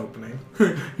begins opening.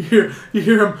 you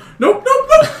hear him, "Nope."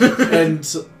 And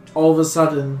all of a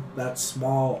sudden, that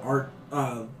small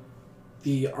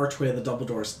the archway of the double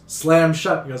doors slams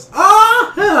shut and goes,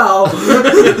 "Ah, hell!"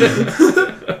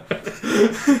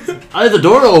 Hey, the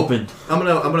door opened. I'm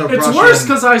gonna. It's rush worse in.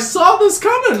 because I saw this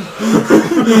coming.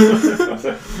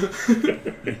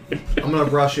 I'm gonna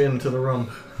rush into the room.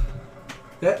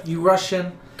 Yeah, you rush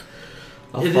in.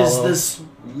 I'll It is follow. this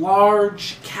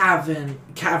large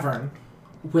cavern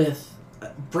with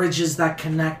bridges that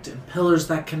connect and pillars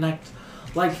that connect,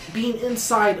 like being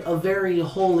inside a very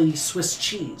holy Swiss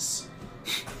cheese.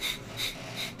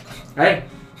 Hey,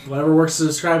 whatever works to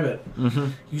describe it. Mm-hmm.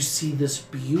 You see this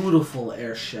beautiful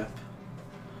airship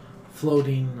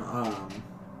floating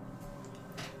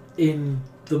in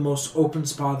the most open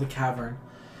spot of the cavern,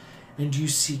 and you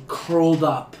see curled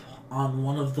up on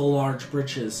one of the large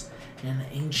bridges an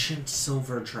ancient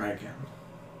silver dragon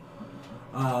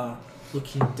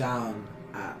looking down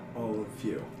at all of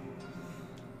you.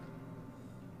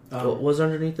 What was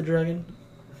underneath the dragon?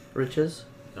 Riches?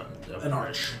 An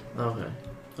arch. Okay.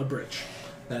 A bridge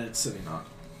that it's sitting on.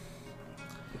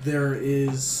 There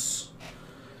is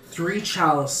 3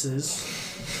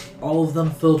 chalices, all of them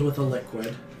filled with a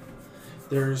liquid.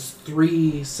 There's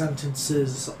 3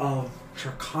 sentences of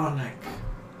draconic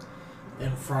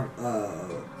in front,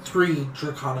 3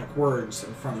 draconic words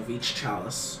in front of each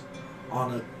chalice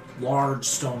on a large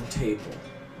stone table.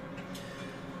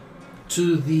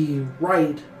 To the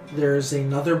right, there's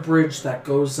another bridge that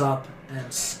goes up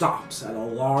and stops at a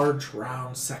large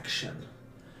round section.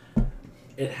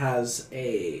 It has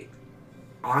a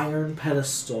iron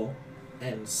pedestal,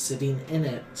 and sitting in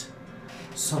it,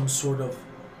 some sort of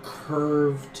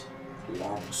curved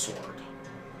longsword.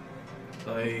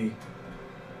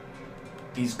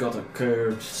 He's got a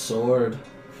curved sword.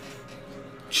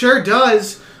 Sure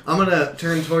does. I'm gonna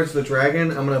turn towards the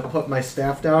dragon. I'm gonna put my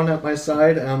staff down at my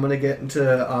side, and I'm gonna get into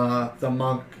the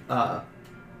monk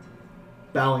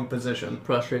bowing position.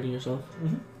 Prostrating yourself?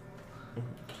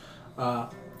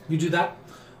 You do that.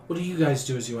 What do you guys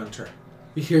do as you enter?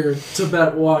 You hear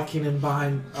Tibet walking in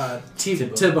behind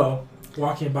Tibbo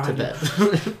walking in behind Tibet.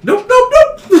 you. Nope.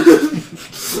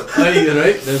 Hey, you're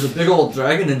right. There's a big old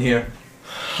dragon in here.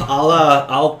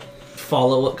 I'll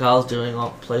follow what Kyle's doing.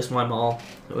 I'll place my maul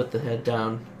with the head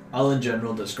down. I'll in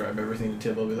general describe everything to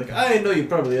Tib. I'll be like, I know you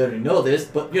probably already know this,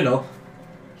 but you know,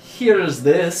 here's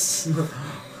this.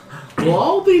 We'll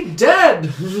all be dead.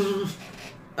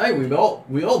 Hey, we all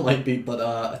might be, but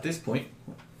at this point,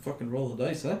 fucking roll the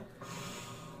dice, huh?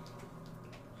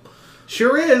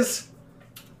 Sure is.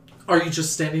 Are you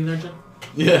just standing there, Jim?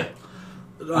 Yeah.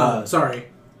 Sorry,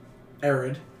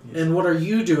 Arid. Yes. And what are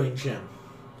you doing, Jim?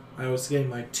 I was getting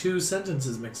my 2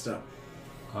 sentences mixed up.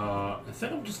 I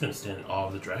think I'm just gonna stand in awe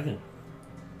of the dragon.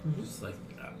 Just like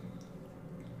that.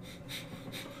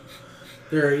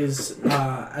 There is,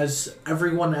 as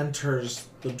everyone enters,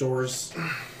 the doors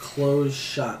close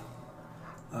shut.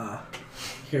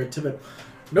 Here, Tibet.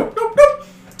 Nope.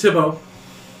 Tibbo.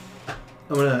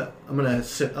 I'm gonna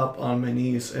sit up on my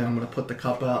knees, and I'm gonna put the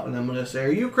cup out, and I'm gonna say,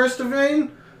 "Are you Christovane?"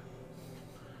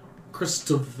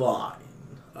 Christovine.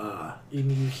 And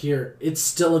you hear, it's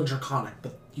still in Draconic,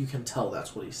 but you can tell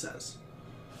that's what he says.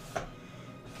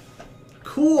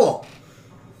 Cool.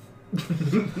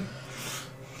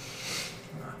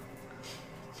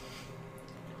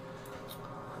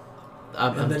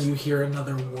 And then you hear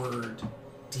another word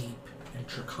deep in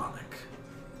Draconic.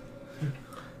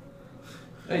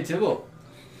 Hey, Tibbo.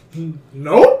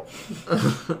 Nope.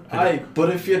 Aye, but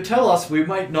if you tell us, we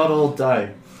might not all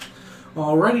die.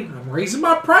 Alrighty, I'm raising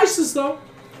my prices though.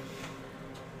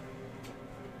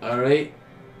 Alright.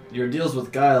 Your deal's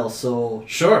with Guile, so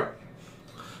sure.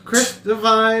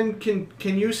 Christovine,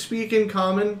 can you speak in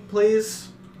common, please?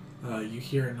 You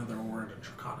hear another word in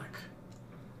Draconic.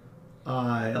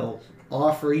 I'll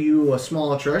offer you a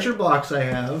small treasure box I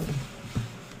have.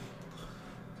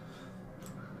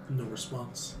 No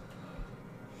response.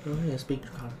 Oh yeah, speak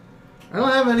Draconic. I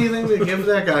don't have anything to give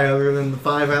that guy other than the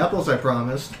 5 apples I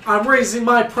promised. I'm raising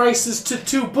my prices to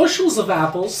 2 bushels of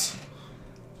apples.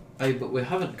 Aye, but we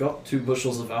haven't got 2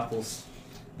 bushels of apples.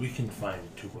 We can find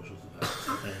 2 bushels of apples.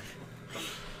 I think.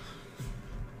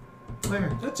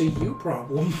 Where? That's a you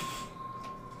problem.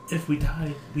 If we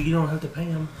die, we don't have to pay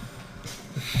him.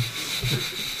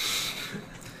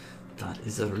 That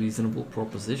is a reasonable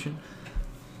proposition.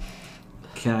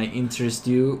 Can I interest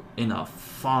you in a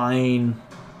fine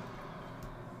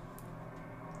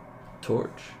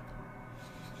torch?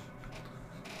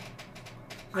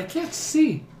 I can't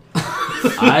see.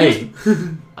 I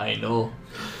know.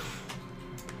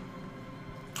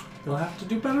 You'll have to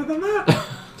do better than that.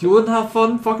 You wouldn't have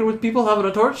fun fucking with people having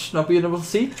a torch, not being able to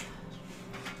see?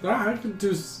 I can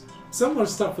do similar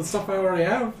stuff with stuff I already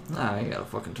have. Nah, I got a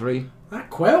fucking tree.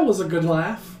 That quail was a good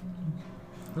laugh.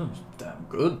 That was damn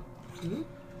good.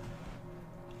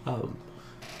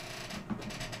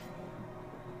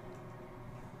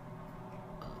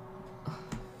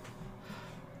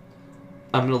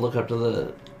 I'm gonna look up to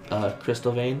the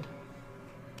crystal vein.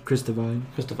 Christovine.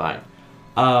 Christovine.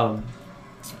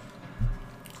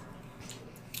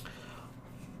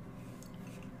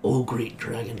 Oh, great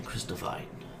dragon Christovine.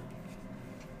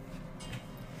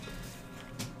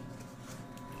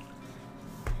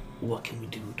 What can we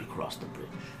do to cross the bridge?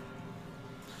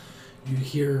 You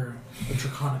hear a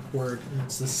draconic word, and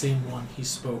it's the same one he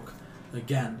spoke.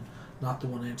 Again, not the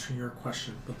one answering your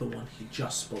question, but the one he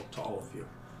just spoke to all of you.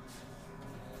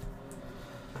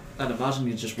 I'd imagine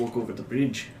you just walk over the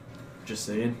bridge. Just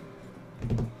saying.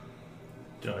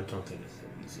 No, I don't think it's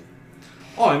that easy.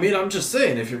 Oh, I mean, I'm just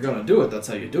saying, if you're gonna do it, that's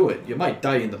how you do it. You might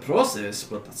die in the process,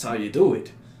 but that's how you do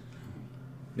it.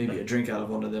 Maybe a drink out of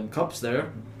one of them cups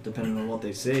there, depending on what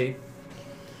they say.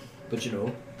 But you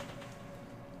know,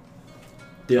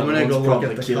 the I'm other gonna go ones look probably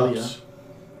at the kill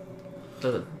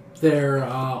cups. They're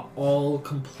all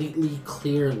completely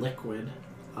clear liquid.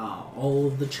 All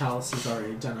of the chalices are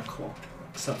identical,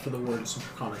 except for the words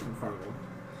draconic in front of them.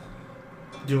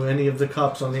 Do any of the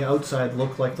cups on the outside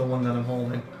look like the one that I'm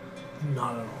holding?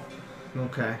 Not at all.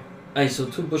 Okay. Aye, so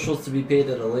 2 bushels to be paid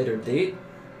at a later date.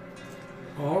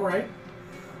 Alright.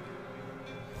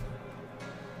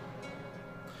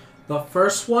 The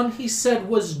first one he said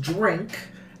was drink,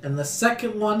 and the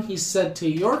second one he said to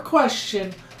your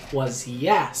question was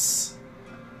yes.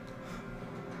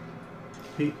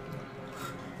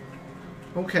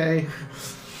 Okay.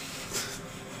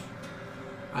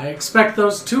 I expect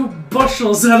those 2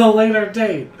 bushels at a later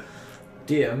date.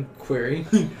 DM query.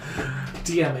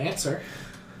 DM answer.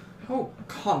 How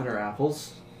common are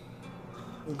apples?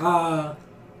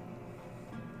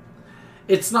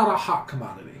 It's not a hot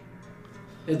commodity.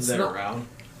 It's They're not. around.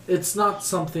 It's not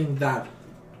something that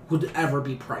would ever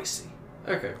be pricey.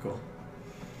 Okay, cool.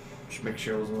 Just make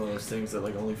sure it was one of those things that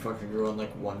like only fucking grew on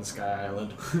like one sky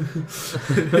island.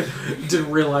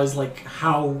 Didn't realize like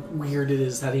how weird it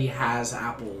is that he has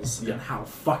apples and how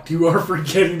fucked you are for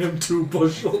getting him 2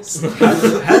 bushels.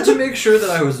 Had to make sure that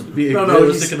I was being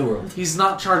realistic in the world. He's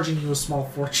not charging you a small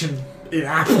fortune in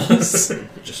apples.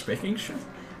 Just making sure.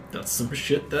 That's some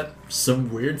shit that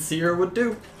some weird seer would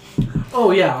do.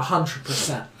 Oh yeah,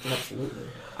 100%. Absolutely.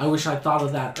 I wish I thought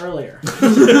of that earlier.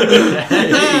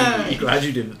 Hey, glad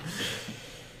you didn't.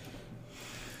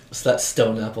 So that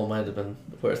stone apple might have been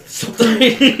worth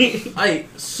something. Aye,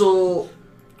 so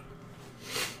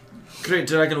Great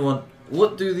Dragon One,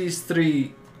 what do these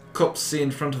 3 cups say in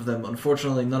front of them?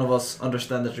 Unfortunately, none of us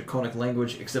understand the draconic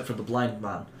language except for the blind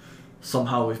man.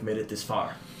 Somehow we've made it this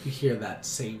far. You hear that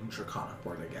same draconic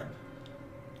word again.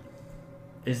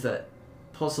 Is that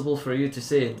possible for you to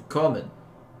say in common?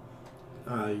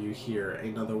 You hear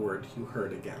another word you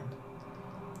heard again.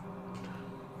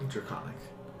 Draconic.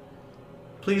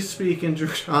 Please speak in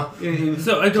Draconic.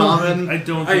 So I don't. Common. I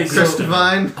don't. Aye, think so-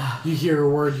 Christovine. You hear a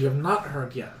word you have not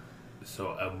heard yet.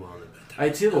 So I'm willing to bet. Aye,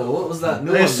 Tilo, what was that?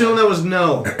 No I one assume there. that was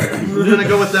no. We're gonna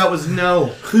go with that was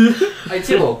no. Aye,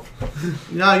 Tilo.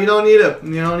 No, you don't need it.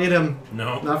 You don't need him.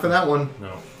 No. Not for that one.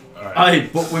 No. All right. Aye,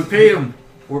 but we pay him.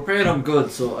 We're paying him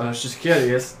good, so I was just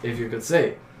curious if you could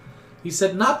say. He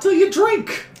said, "Not till you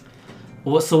drink."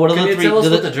 So what are Can the you 3? tell us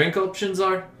do what the- the drink options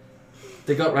are?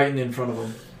 They got writing in front of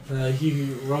them.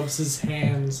 He rubs his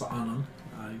hands on him.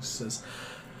 He says,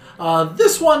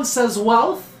 "This one says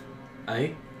wealth.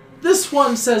 Aye. This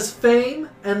one says fame,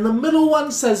 and the middle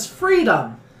one says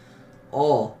freedom."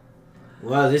 Oh.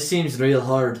 Wow, this seems real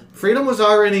hard. Freedom was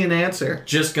already an answer.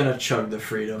 Just gonna chug the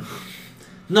freedom.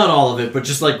 Not all of it, but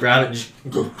just like grab it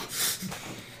and just...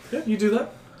 Yeah, you do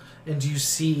that. And you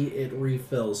see it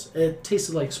refills. It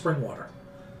tasted like spring water.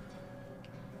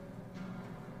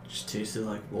 Just tasted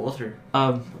like water.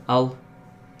 I'll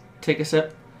take a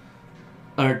sip.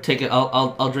 Or take it.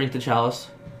 I'll drink the chalice,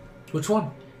 Which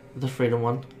one? the freedom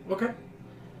one. Okay.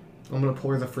 I'm gonna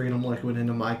pour the freedom liquid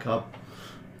into my cup.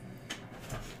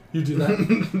 You do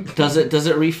that. Does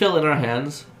it refill in our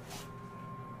hands?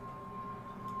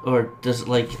 Or does it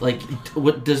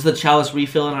what does the chalice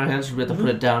refill in our hands? Or do we have to put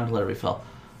it down to let it refill?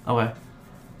 Okay.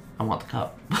 I want the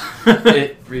cup.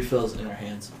 It refills in our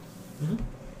hands.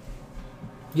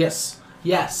 Yes.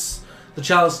 Yes. The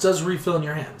chalice does refill in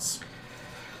your hands.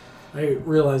 I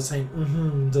realize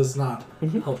saying does not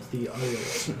help the audio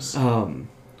listeners. It's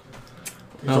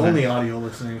Okay. only audio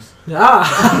listeners.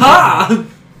 Ah!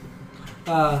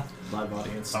 Live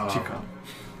audience. Um, to come.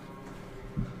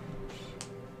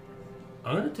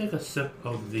 I'm gonna take a sip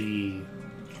of the...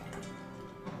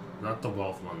 Not the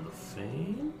wealth one, the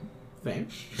fame? Fame.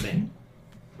 Fame.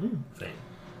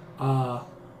 Fame.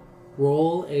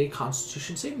 Roll a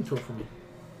Constitution saving throw for me.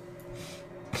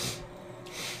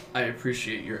 I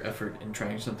appreciate your effort in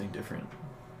trying something different.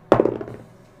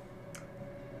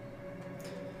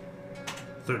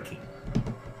 13.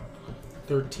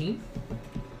 13.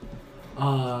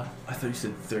 I thought you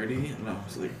said 30, and I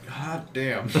was like, God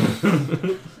damn.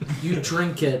 You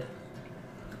drink it,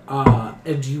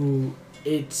 and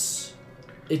it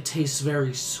tastes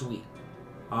very sweet.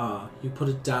 You put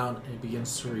it down, and it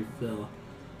begins to refill,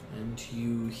 and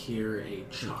you hear a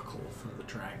chuckle from the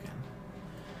dragon.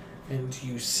 And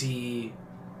you see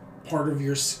part of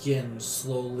your skin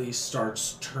slowly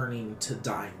starts turning to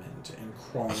diamond and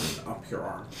crawling up your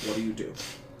arm. What do you do?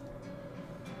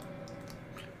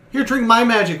 Here, drink my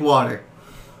magic water.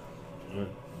 I'm gonna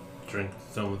drink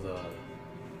some of the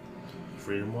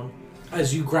freedom one.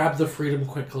 As you grab the freedom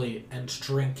quickly and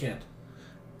drink it,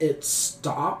 it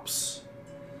stops,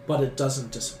 but it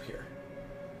doesn't disappear.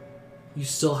 You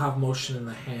still have motion in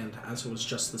the hand as it was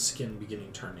just the skin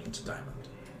beginning turning to diamond.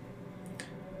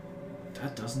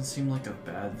 That doesn't seem like a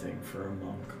bad thing for a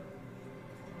monk.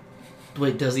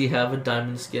 Wait, does he have a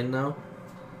diamond skin now?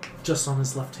 Just on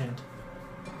his left hand.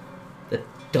 That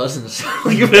doesn't sound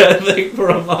like a bad thing for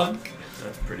a monk.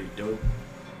 That's pretty dope.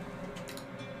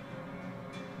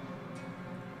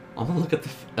 I'm gonna look at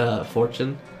the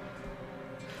fortune.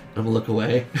 I'm gonna look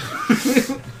away.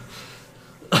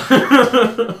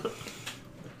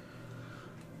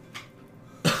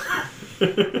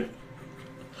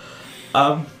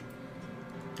 I'm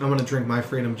gonna drink my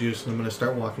freedom juice and I'm gonna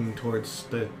start walking towards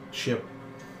the ship.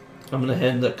 I'm gonna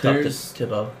hand the cup There's- to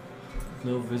Tibbo.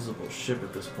 No visible ship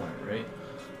at this point, right?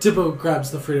 Tibbo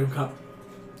grabs the freedom cup,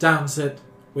 downs it,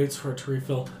 waits for it to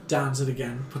refill, downs it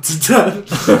again, puts it down.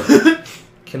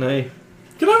 Can I?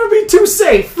 Can never be too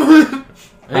safe!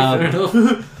 Fair enough.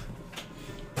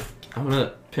 I'm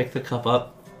gonna pick the cup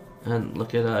up and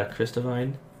look at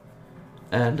Christovine,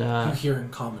 and You hear in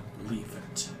common, leave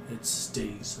it. It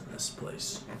stays in this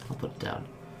place. I'll put it down.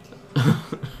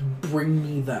 Bring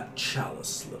me that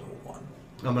chalice, little one.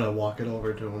 I'm gonna walk it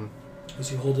over to him. As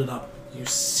you hold it up, you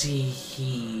see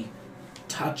he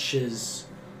touches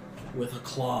with a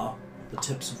claw the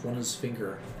tips of one of his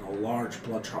finger, and a large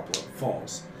blood droplet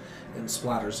falls and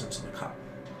splatters into the cup.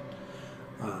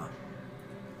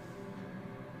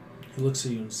 He looks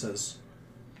at you and says,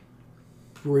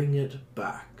 bring it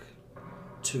back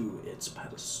to its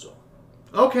pedestal.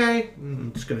 Okay.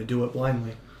 I'm just gonna do it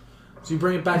blindly. So you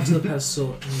bring it back to the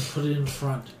pedestal and you put it in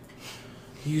front.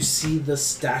 You see the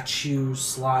statue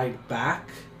slide back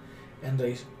and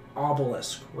a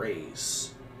obelisk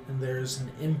raise. And there's an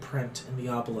imprint in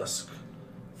the obelisk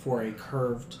for a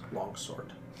curved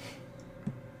longsword.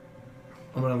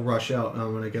 I'm gonna rush out and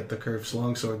I'm gonna get the curved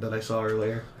longsword that I saw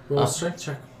earlier. Roll a strength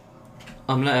check.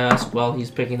 I'm gonna ask while he's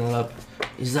picking it up,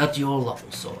 is that your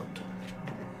longsword?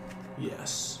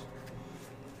 Yes.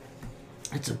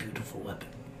 It's a beautiful weapon.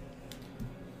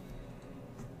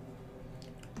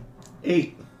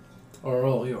 8. Are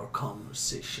all your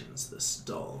conversations this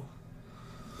dull?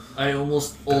 I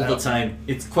almost all the time.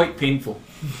 It's quite painful.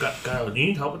 Guile, do you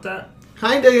need help with that?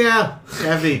 Kinda, yeah.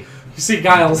 Heavy. You see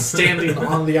Giles standing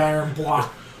on the iron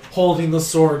block, holding the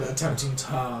sword, attempting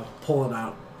to pull it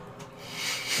out.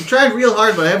 I'm trying real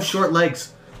hard, but I have short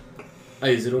legs.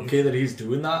 Hey, is it okay that he's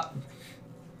doing that?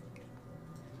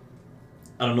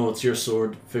 I don't know, it's your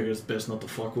sword. Figure it's best not to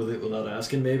fuck with it without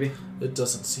asking, maybe. It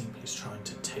doesn't seem he's trying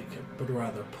to take it, but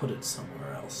rather put it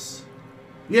somewhere else.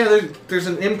 Yeah, there's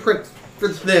an imprint for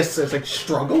this as I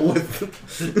struggle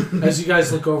with. As you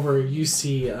guys look over, you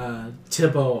see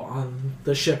Tibbo on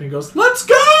the ship and he goes, "Let's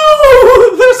go!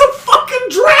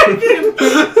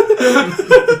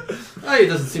 he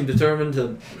doesn't seem determined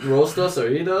to roast us or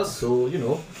eat us, so, you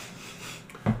know.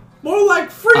 More like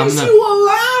freeze I'm not- you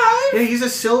alive! Yeah, he's a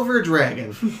silver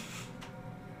dragon.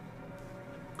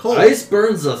 Cold. Ice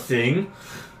burns a thing.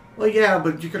 Well, yeah,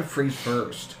 but you're gonna freeze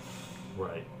first.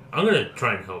 Right. I'm gonna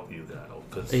try and help you, Gal,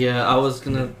 because Yeah, I was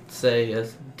gonna say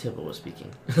as Tibble was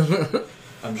speaking.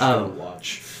 I'm just gonna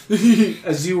watch.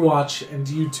 As you watch and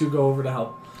you two go over to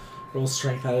help, roll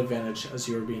strength at advantage as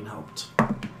you are being helped.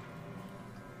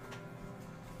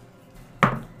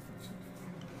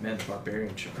 Man, the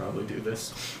barbarian should probably do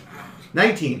this.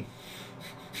 19.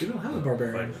 You don't have a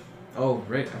barbarian. Oh,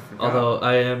 right, I forgot. Although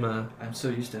I am a I'm so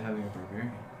used to having a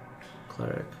barbarian.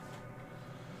 cleric.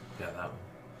 yeah, that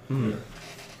one.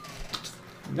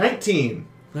 19.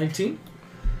 19.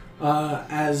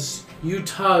 As you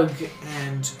tug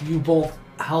and you both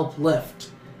help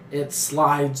lift, it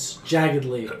slides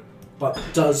jaggedly, but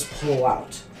does pull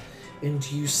out. And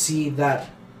you see that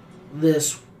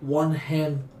this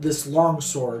long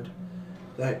sword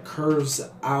that curves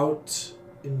out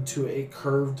into a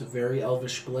curved, very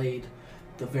elvish blade,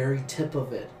 the very tip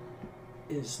of it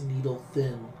is needle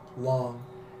thin, long,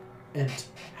 and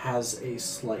has a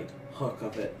slight hook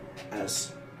of it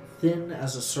as thin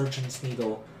as a surgeon's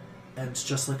needle, and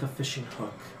just like a fishing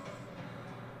hook,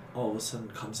 all of a sudden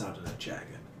comes out in a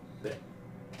jagged bit.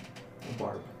 A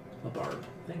barb. A barb.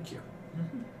 Thank you.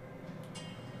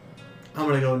 I'm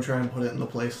gonna go and try and put it in the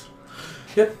place.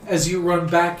 Yep. As you run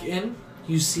back in,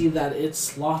 you see that it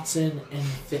slots in and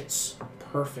fits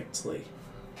perfectly.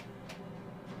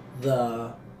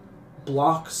 The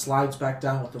block slides back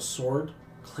down with the sword,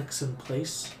 clicks in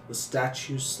place. The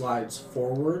statue slides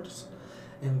forwards,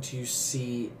 and you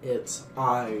see its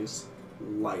eyes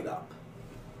light up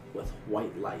with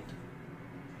white light.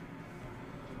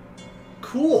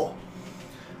 Cool.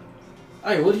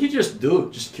 Hey, what did he just do?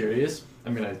 Just curious. I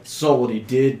mean, I saw what he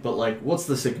did, but, like, what's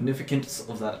the significance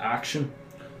of that action?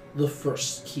 The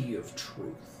first key of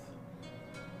truth.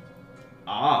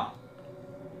 Ah.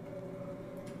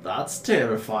 That's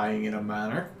terrifying in a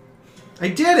manner. I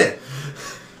did it.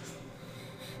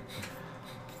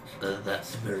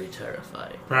 That's very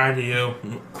terrifying. Proud of you.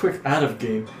 Quick out of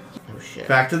game. Oh shit.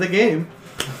 Back to the game.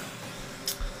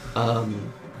 We'll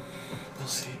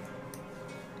see.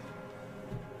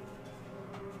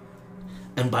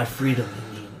 And by freedom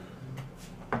you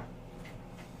mean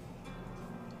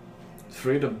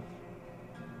Freedom.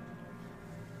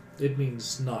 It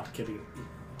means not getting eaten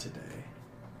today.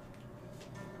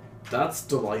 That's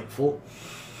delightful.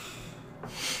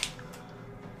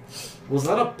 Was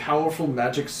that a powerful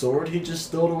magic sword he just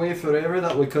stowed away forever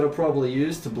that we could have probably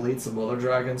used to bleed some other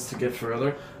dragons to get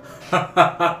further?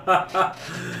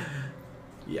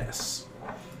 Yes.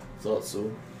 Thought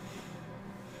so.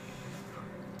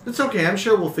 It's okay. I'm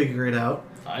sure we'll figure it out.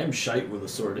 I'm shite with a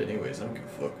sword anyways, I don't give a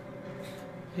fuck.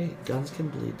 hey, guns can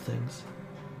bleed things.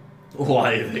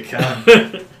 Why they can.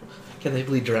 Can they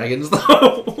bleed dragons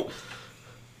though?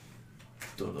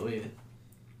 Don't know yet.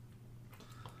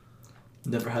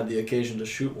 Never had the occasion to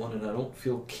shoot one and I don't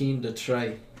feel keen to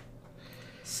try.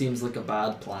 Seems like a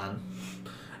bad plan.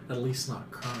 At least not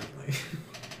currently.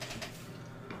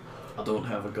 I don't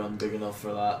have a gun big enough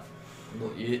for that.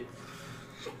 Not yet.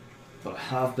 But I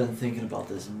have been thinking about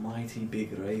this mighty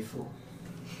big rifle.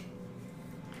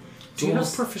 Do you have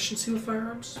Almost- proficiency with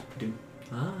firearms? Do.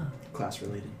 Ah. Class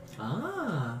related.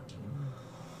 Ah.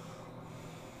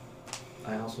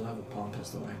 I also have a palm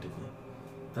pistol actively.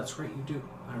 That's right, you do.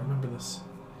 I remember this.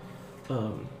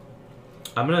 I'm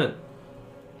gonna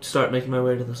start making my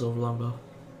way to the silver longbow.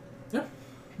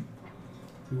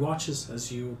 He watches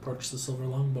as you approach the silver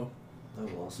longbow. I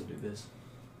will also do this.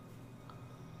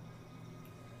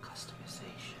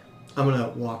 Customization. I'm gonna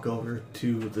walk over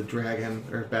to the dragon,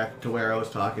 or back to where I was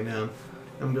talking to him,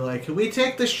 and be like, "Can we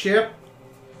take the ship?"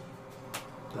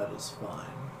 That is fine.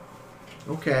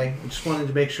 Okay. I just wanted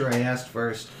to make sure I asked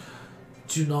first.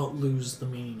 Do not lose the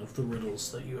meaning of the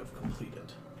riddles that you have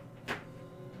completed.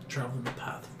 Travel the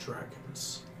path of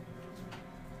dragons.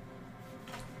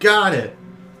 Got it.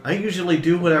 I usually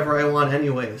do whatever I want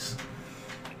anyways.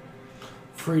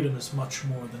 Freedom is much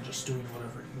more than just doing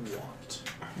whatever you want.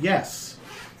 Yes.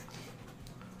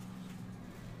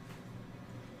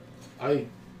 I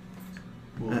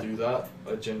will do that.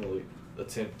 I generally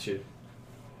attempt to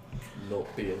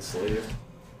not be enslaved.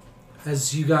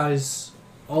 As you guys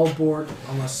all board,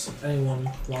 unless anyone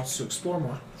wants to explore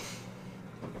more.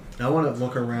 I want to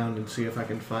look around and see if I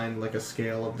can find like a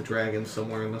scale of the dragon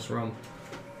somewhere in this room.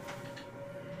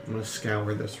 I'm gonna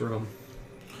scour this room.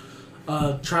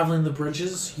 Traveling the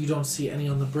bridges, you don't see any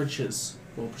on the bridges.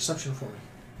 Roll perception for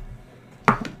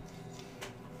me.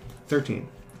 13.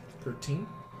 13.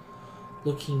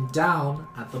 looking down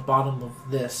at the bottom of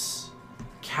this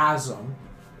chasm,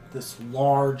 this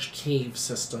large cave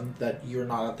system that you're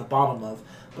not at the bottom of,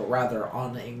 but rather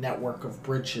on a network of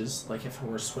bridges, like if it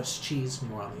were Swiss cheese and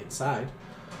you were on the inside.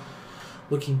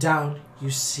 Looking down, you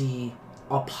see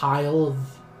a pile of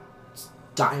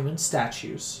diamond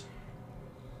statues,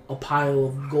 a pile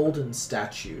of golden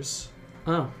statues,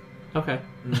 Oh, okay.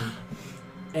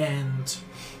 and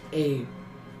a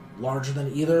larger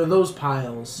than either of those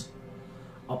piles,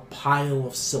 a pile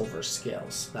of silver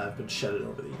scales that have been shedded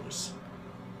over the years.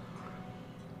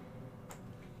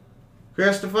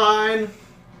 Christophine,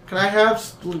 can I have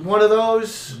one of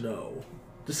those? No.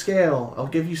 The scale. I'll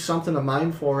give you something to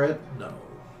mine for it. No.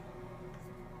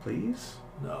 Please?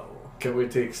 No. Can we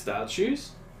take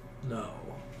statues? No.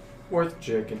 Worth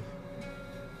checking.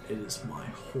 It is my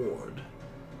hoard.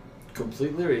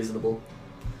 Completely reasonable.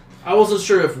 I wasn't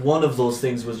sure if one of those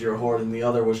things was your hoard and the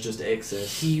other was just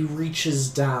excess. He reaches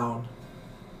down,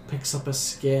 picks up a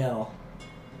scale,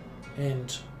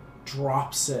 and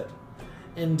drops it.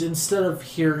 And instead of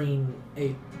hearing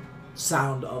a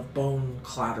sound of bone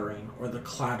clattering or the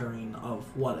clattering of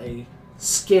what a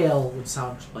scale would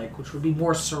sound like, which would be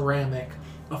more ceramic,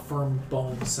 a firm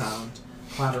bone sound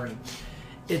clattering,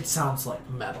 it sounds like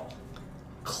metal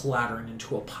clattering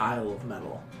into a pile of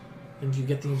metal. And you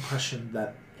get the impression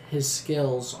that his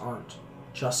scales aren't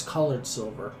just colored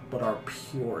silver, but are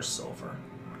pure silver.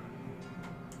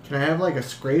 Can I have like a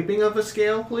scraping of a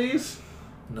scale, please?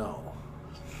 No.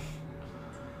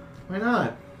 Why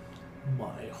not?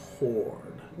 My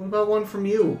hoard. What about one from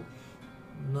you?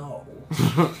 No.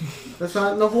 That's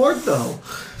not in the hoard, though.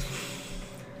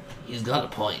 He's got a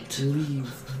point.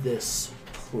 Leave this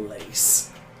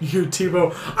place. You,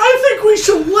 Tebow, I think we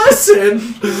should listen!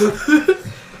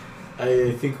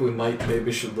 I think we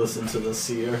maybe should listen to the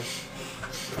seer.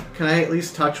 Can I at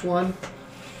least touch one?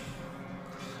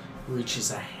 Reaches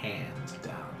a hand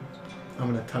down. I'm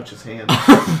gonna touch his hand.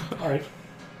 Alright.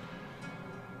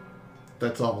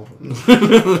 That's all.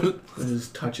 I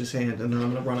just touch his hand, and then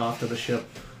I'm gonna run off to the ship.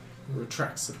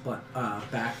 Retracts it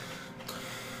back.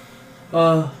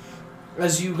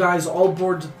 As you guys all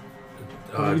board...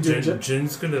 What are you doing, Jim?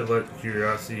 Jin's gonna let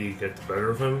curiosity get the better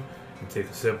of him and take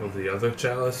a sip of the other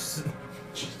chalice.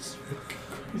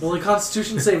 Well, a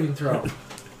Constitution saving throw. It's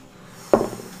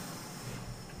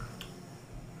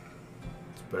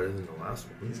better than the last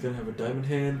one. He's gonna have a diamond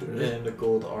hand and a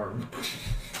gold arm.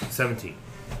 17.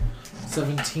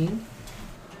 17.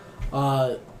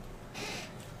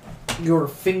 Your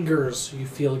fingers, you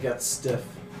feel, get stiff,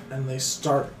 and they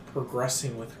start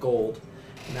progressing with gold.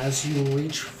 And as you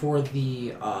reach for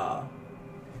the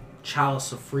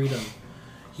Chalice of Freedom,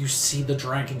 you see the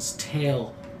dragon's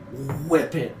tail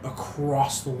whip it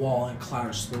across the wall and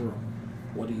clatters through the room.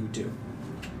 What do?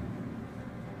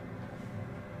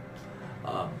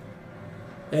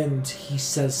 And he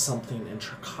says something in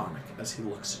Draconic as he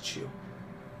looks at you.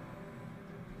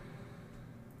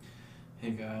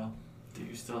 Hey, Guile. Do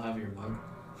you still have your mug?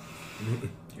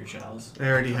 Your chalice? I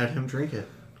already had him drink it.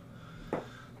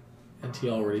 And he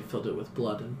already filled it with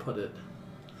blood and put it...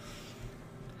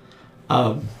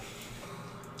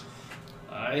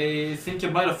 I think you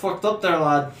might have fucked up there,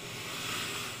 lad.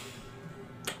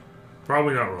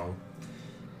 Probably not wrong.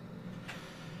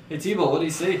 Hey, Tebow, what do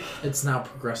you say? It's now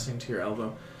progressing to your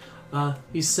elbow.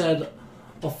 He said,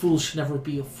 a fool should never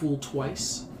be a fool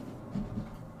twice.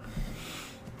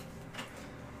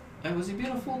 And was he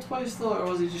being a fool twice, though, or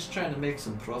was he just trying to make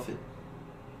some profit?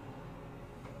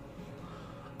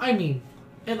 I mean,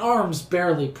 an arm's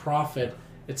barely profit.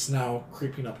 It's now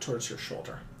creeping up towards your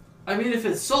shoulder. I mean, if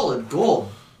it's solid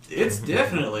gold, it's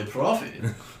definitely profit.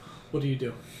 What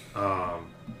do? Don't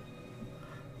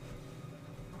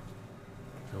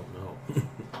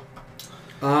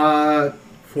know.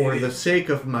 For the sake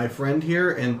of my friend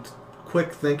here and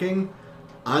quick thinking,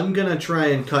 I'm gonna try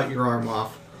and cut your arm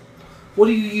off. What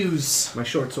do you use? My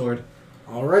short sword.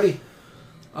 Alrighty.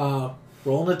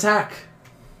 Roll an attack.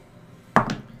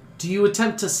 Do you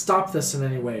attempt to stop this in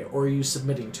any way, or are you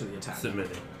submitting to the attack?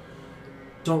 Submitting.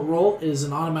 Don't roll. It is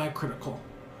an automatic critical.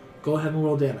 Go ahead and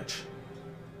roll damage.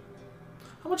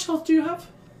 How much health do you have?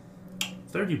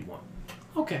 31.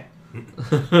 Okay.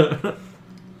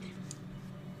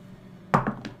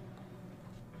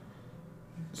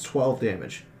 It's 12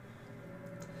 damage.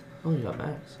 Oh, you got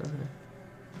max.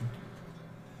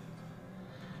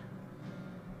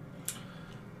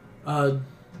 Okay.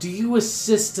 Do you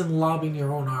assist in lobbing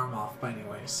your own arm off by any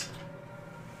ways?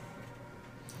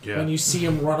 Yeah. When you see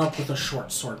him run up with a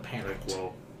short sword panicked.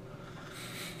 Well,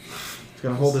 He's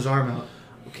gonna hold his arm out.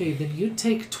 Okay, then you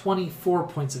take 24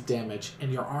 points of damage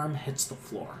and your arm hits the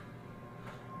floor.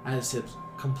 as it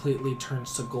completely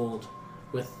turns to gold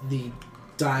with the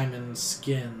diamond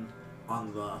skin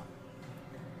on the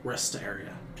wrist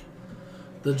area.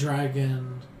 The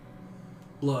dragon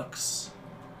looks,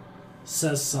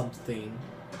 says something.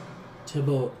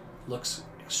 Tybalt looks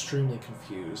extremely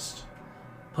confused,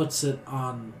 puts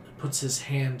his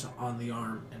hand on the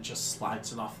arm and just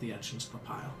slides it off the edge into the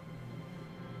pile.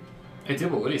 Hey,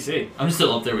 Tibbo, what do you say? I'm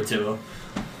still up there with Tibbo.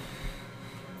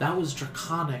 That was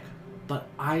draconic, but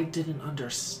I didn't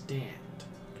understand.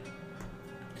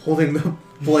 Holding the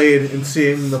blade and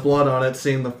seeing the blood on it,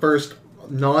 seeing the first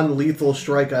non-lethal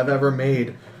strike I've ever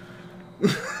made.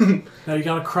 Now you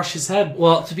gotta crush his head.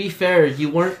 Well, to be fair, you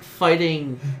weren't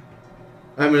fighting.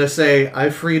 I'm gonna say, I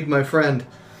freed my friend.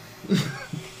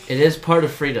 It is part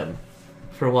of freedom,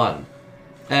 for one.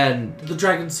 And The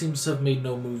dragon seems to have made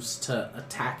no moves to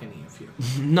attack any of you.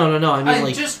 no. I mean, I'm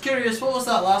like, just curious, what was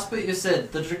that last bit you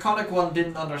said? The draconic one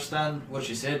didn't understand what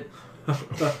she said.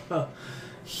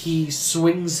 He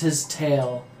swings his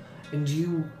tail, and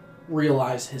you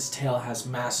realize his tail has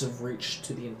massive reach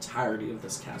to the entirety of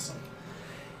this castle.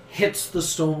 Hits the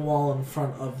stone wall in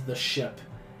front of the ship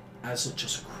as it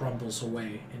just crumbles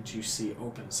away, and you see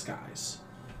open skies.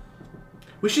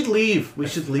 We should leave. We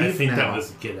should leave I think now. that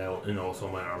was get out, and also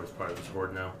my arm is part of the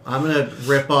horde now. I'm gonna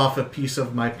rip off a piece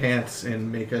of my pants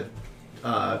and make a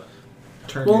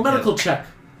turn. Roll a medical check.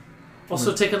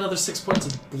 Also take another 6 points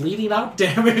of bleeding out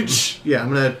damage. Yeah, I'm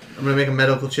gonna make a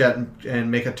medical check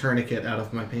and make a tourniquet out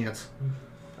of my pants.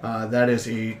 That is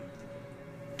a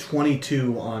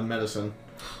 22 on medicine.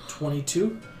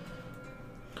 22.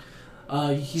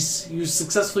 You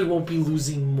successfully won't be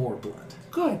losing more blood.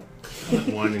 Good.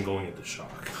 One and going into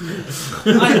shock.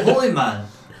 I'm holy man.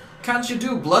 Can't you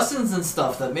do blessings and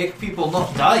stuff that make people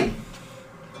not die?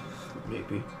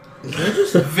 Maybe.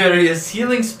 Various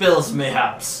healing spells,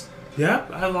 mayhaps. Yeah,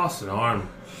 I lost an arm.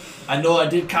 I know I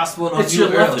did cast one on It's you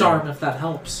your left earlier. arm, if that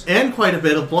helps. And quite a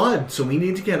bit of blood, so we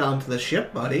need to get onto the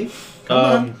ship, buddy. Come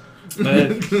on. I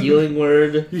have healing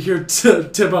word. You hear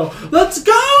Tibbo, let's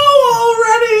go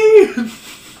already!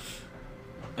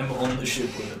 I'm on the ship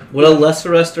with him. Would a lesser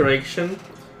restoration?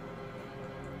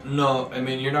 No, I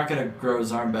mean, you're not going to grow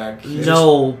his arm back.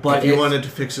 No, but if you it- wanted to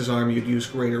fix his arm, you'd use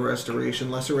greater restoration.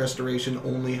 Lesser restoration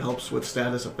only helps with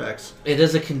status effects. it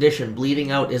is a condition. Bleeding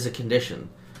out is a condition.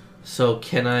 So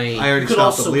can I I? already You could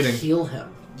stopped the also bleeding. heal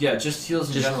him. Yeah, just heals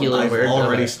in Just general. healing I've word.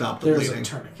 already Okay. stopped the There's bleeding. a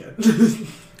tourniquet.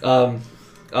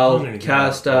 I'll I'm gonna get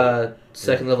cast out.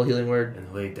 second level healing word.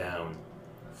 And lay down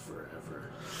forever.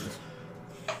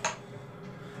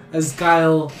 As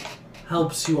Guile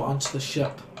helps you onto the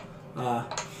ship,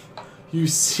 you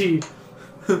see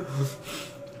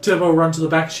Tibbo run to the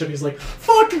back of the ship. He's like,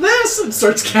 fuck this! And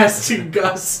starts casting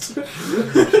Gust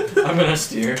I'm going to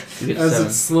steer. You get as 7.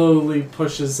 it slowly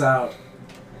pushes out.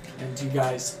 And you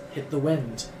guys hit the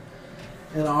wind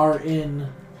and are in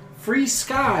free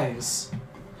skies.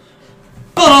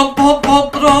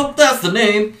 Ba-dum-bum-bum-ba-dum, that's the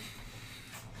name.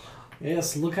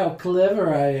 Yes, look how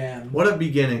clever I am. What a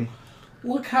beginning.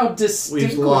 Look how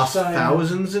distinguished We've lost I am.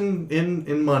 thousands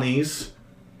in monies.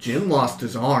 Jim lost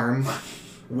his arm.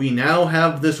 We now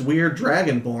have this weird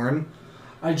dragonborn.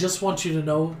 I just want you to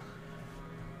know,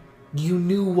 you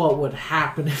knew what would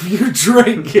happen if you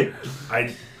drank it.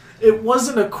 It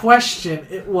wasn't a question.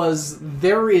 It was,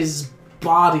 there is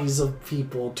bodies of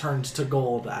people turned to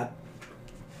gold at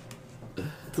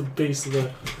the base of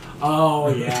the...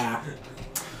 Oh, yeah.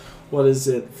 What is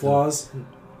it? Flaws?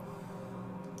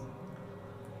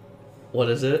 What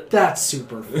is it? That's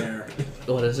super fair.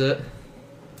 What is it?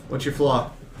 What's your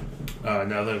flaw? Now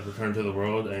that I've returned to the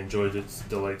world, I enjoyed its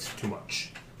delights too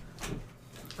much.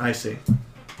 I see.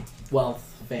 Wealth,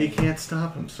 He fame. can't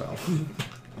stop himself.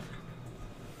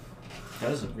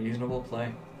 That is a reasonable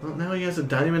play. Well, now he has a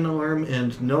diamond arm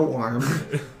and no arm.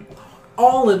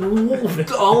 All in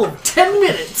all of 10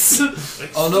 minutes.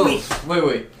 Oh no,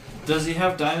 wait. Does he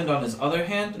have diamond on his other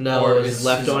hand? No, or his is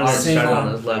left arm arm is Same shut arm.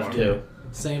 on his left too.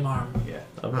 Same arm. Yeah.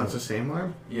 Oh, it's the same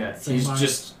arm? Yeah, Same he's arm,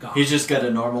 just gone. he's just got a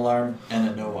normal arm and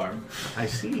a no arm. I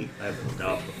see. I have no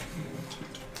doubt.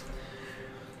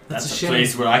 That's That's a a shame.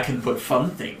 place where I can put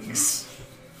fun things.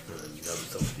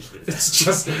 It's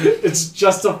just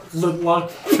a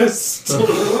flintlock pistol.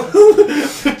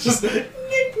 Just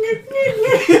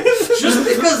Just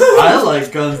because I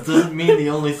like guns doesn't mean the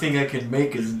only thing I can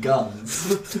make is guns.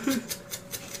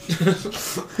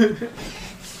 I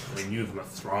mean, use my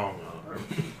strong arm.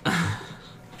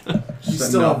 You Setting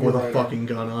still up have with your a right fucking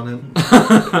gun on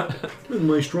it. With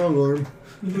my strong arm.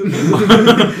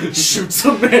 shoots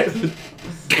him in.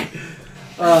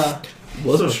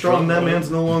 So strong that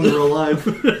man's no longer alive.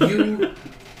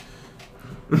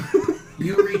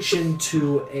 You reach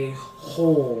into a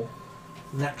hole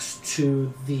next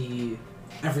to the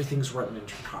everything's written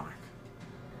into your comic.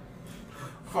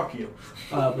 Fuck you.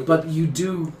 But you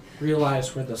do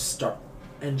realize where the start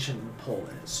engine pull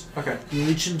is. Okay. You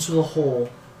reach into the hole.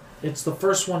 It's the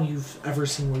first one you've ever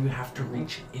seen where you have to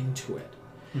reach into it.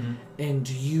 Mm-hmm. And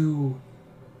you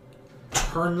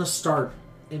turn the start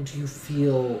and you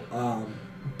feel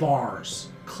bars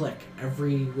click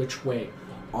every which way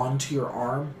onto your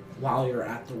arm while you're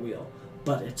at the wheel.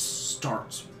 But it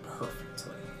starts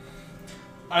perfectly.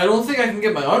 I don't think I can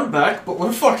get my arm back, but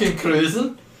we're fucking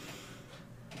cruising.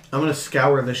 I'm gonna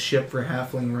scour the ship for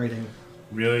halfling writing.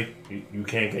 Really? You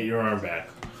can't get your arm back.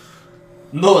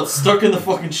 No, it's stuck in the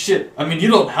fucking shit. I mean, you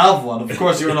don't have one. Of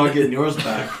course you're not getting yours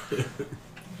back.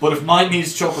 But if mine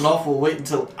needs chopping off, we'll wait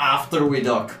until after we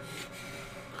dock.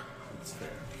 That's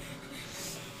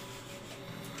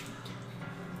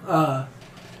fair.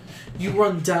 You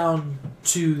run down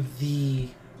to the...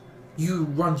 You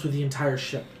run through the entire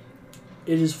ship.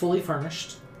 It is fully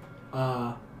furnished.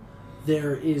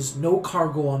 There is no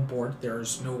cargo on board. There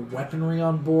is no weaponry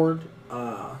on board.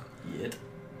 Yet.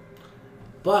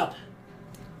 But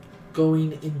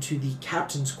going into the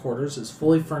captain's quarters is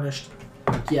fully furnished,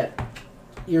 yet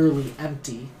eerily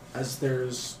empty, as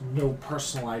there's no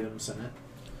personal items in it.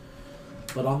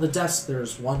 But on the desk,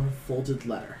 there's one folded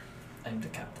letter. I'm the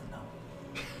captain now.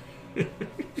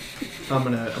 I'm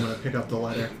gonna pick up the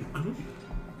letter.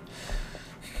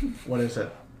 What is it?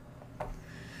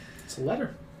 It's a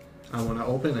letter. I want to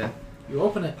open it. You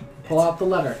open it, pull out the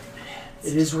letter.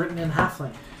 It is written in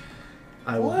Halfling.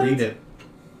 I will read it.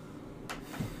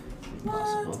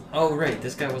 Possible. Oh, right.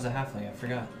 This guy was a halfling. I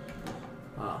forgot.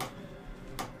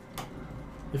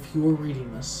 If you were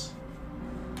reading this,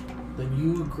 then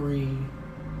you agree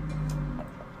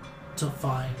to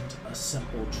find a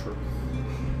simple truth.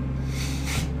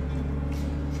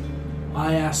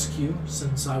 I ask you,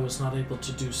 since I was not able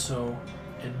to do so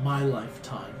in my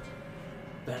lifetime,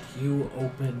 that you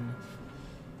open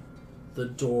the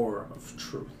door of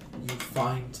truth. You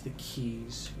find the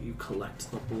keys, you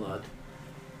collect the blood,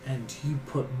 and you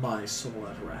put my soul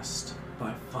at rest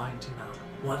by finding out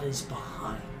what is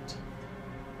behind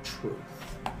truth.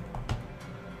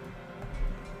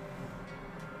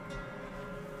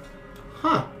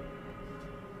 Huh.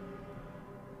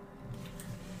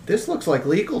 This looks like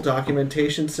legal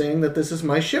documentation saying that this is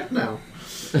my ship now.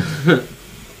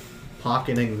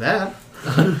 Pocketing that.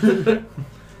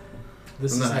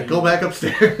 This And is then how I you, go back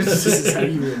upstairs. This is how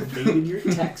you evaded your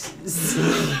taxes.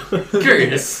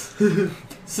 Curious.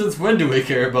 Since when do we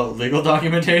care about legal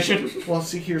documentation? Well,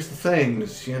 see, here's the thing.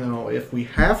 Is, you know, if we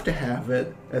have to have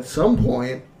it at some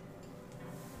point,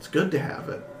 it's good to have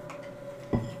it.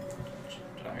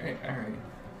 Alright.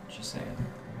 Just saying.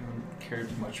 We haven't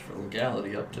cared much for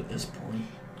legality up to this point.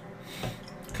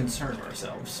 Concern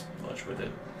ourselves much with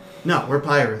it. No, we're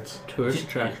pirates. Tourist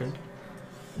attraction.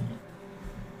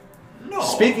 No.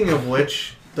 Speaking of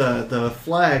which, the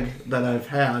flag that I've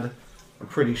had, I'm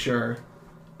pretty sure,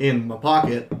 in my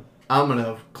pocket, I'm going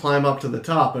to climb up to the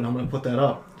top and I'm going to put that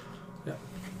up.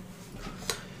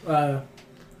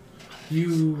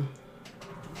 You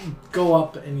go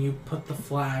up and you put the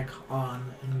flag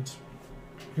on, and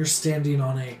you're standing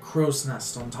on a crow's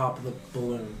nest on top of the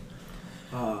balloon.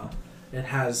 It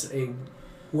has a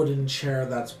wooden chair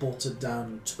that's bolted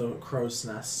down to the crow's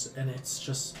nest, and it's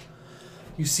just...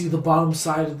 You see the bottom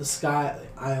side of the sky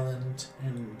island,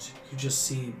 and you just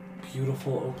see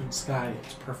beautiful open sky.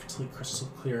 It's perfectly crystal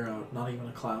clear out, not even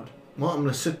a cloud. Well, I'm going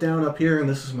to sit down up here and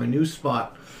this is my new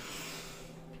spot.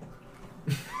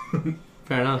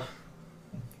 Fair enough.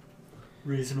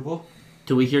 Reasonable.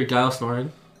 Do we hear Guile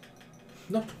snoring?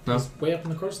 Nope. No? He's way up in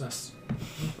the crow's nest.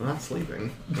 I'm not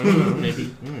sleeping.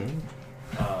 Maybe.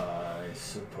 I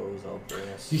suppose I'll bring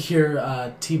us. You hear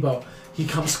Tebow. He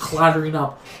comes clattering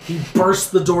up. He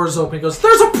bursts the doors open. He goes,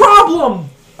 "There's a problem!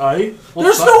 Aye?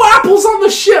 There's no apples on the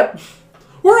ship!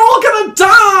 We're all gonna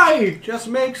die!" Just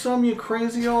make some, you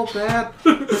crazy old bat.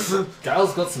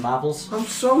 Giles got some apples. I'm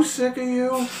so sick of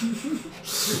you.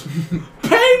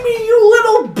 Pay me, you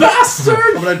little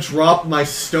bastard! I'm going to drop my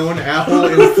stone apple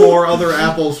and 4 other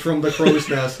apples from the crow's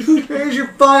nest. Here's your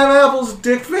 5 apples,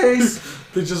 dick face.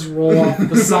 They just roll off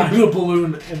the side of the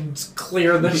balloon and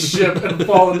clear the ship and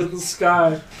fall into the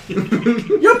sky.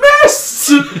 You missed!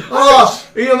 Oh,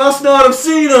 you must not have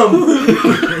seen them.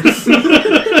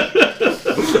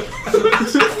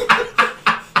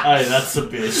 Aye, that's a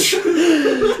bitch.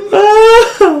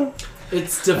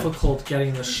 It's difficult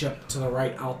getting the ship to the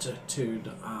right altitude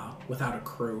without a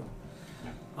crew.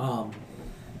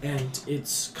 And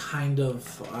it's kind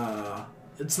of...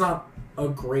 it's not a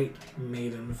great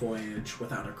maiden voyage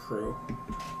without a crew,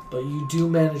 but you do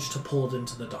manage to pull it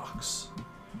into the docks.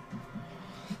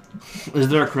 Is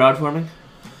there a crowd forming?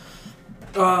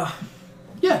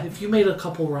 Yeah, if you made a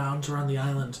couple rounds around the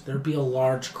island, there'd be a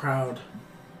large crowd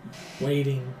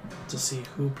waiting to see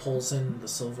who pulls in the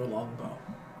silver longbow.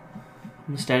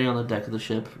 I'm standing on the deck of the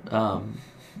ship, on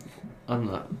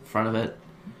the front of it,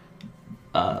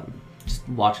 just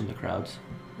watching the crowds,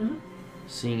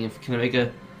 seeing if can I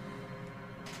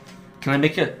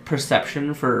make a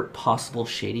perception for possible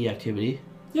shady activity?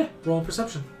 Yeah, roll a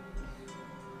perception.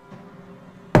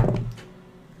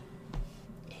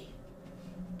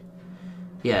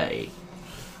 Yeah, 8.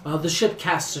 The ship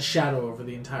casts a shadow over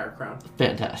the entire crowd.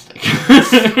 Fantastic.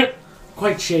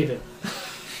 Quite shaded.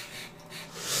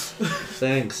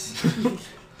 Thanks.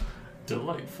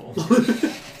 Delightful.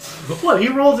 What? He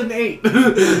rolled an 8.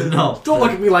 No. Don't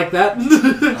look at me like that.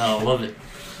 Oh, love it.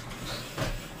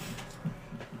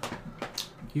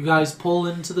 You guys pull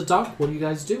into the dock. What do you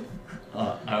guys do?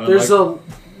 I would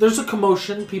There's a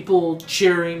commotion. People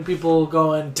cheering. People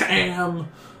going, "Damn!"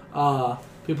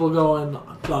 People going,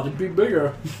 "Thought it'd be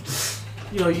bigger."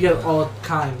 You know, you get all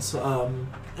kinds, and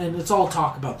it's all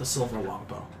talk about the silver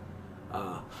longbow.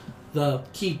 The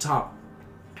key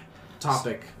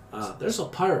topic. There's a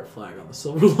pirate flag on the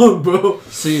silver longbow.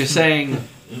 So you're saying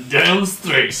Damn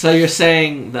straight. So you're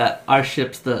saying that our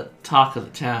ship's the talk of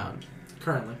the town?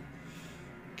 Currently,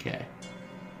 Okay.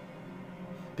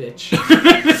 bitch.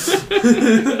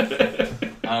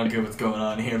 I don't get what's going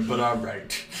on here, but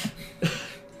alright.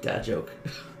 Dad joke.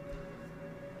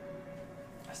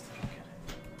 I still don't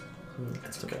get it.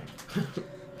 That's okay.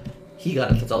 He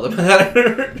got it, that's all that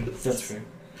matters. That's fair.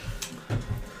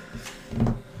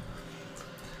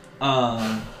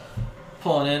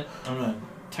 Pulling in. I'm gonna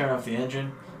tear off the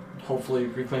engine. Hopefully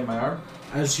reclaim my arm.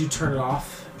 As you turn it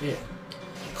off, it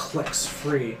clicks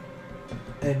free,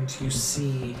 and you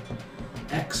see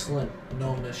excellent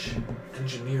gnomish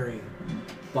engineering,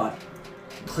 but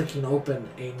clicking open,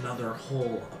 another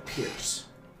hole appears.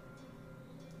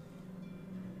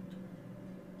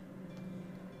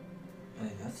 Hey,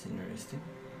 that's interesting.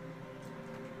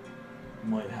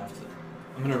 Might have to.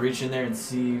 I'm gonna reach in there and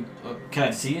see. Can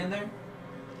I see in there?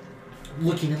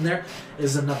 Looking in there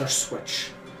is another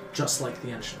switch, just like the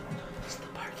engine one. It's the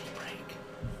parking brake.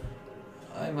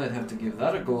 I might have to give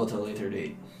that a go at a later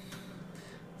date.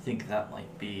 I think that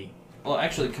might be. Well,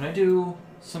 actually, can I do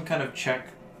some kind of check?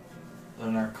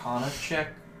 An Arcana check?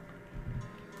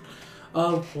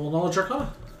 Well, knowledge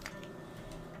arcana.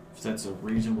 If that's a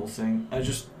reasonable thing. I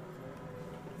just.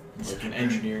 Like an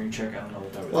engineering check, I don't know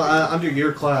what that would Well, be. under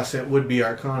your class, it would be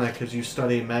Arcana because you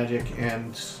study magic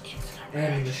and.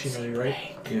 And machinery,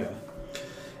 right? Yeah.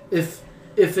 If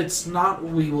it's not,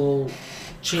 we will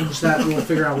change that. We will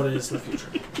figure out what it is in the future.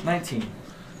 19.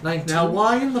 19. Now,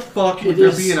 why in the fuck It would there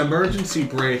is- be an emergency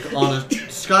brake on a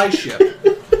sky ship?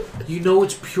 You know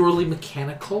it's purely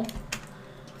mechanical.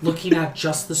 Looking at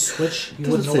just the switch, you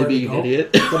wouldn't know where to go. idiot.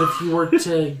 But if you were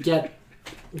to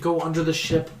go under the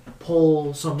ship,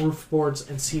 pull some roof boards,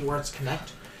 and see where it's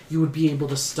connect, you would be able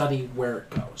to study where it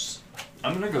goes.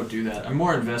 I'm gonna go do that. I'm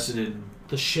more invested in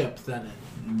The ship than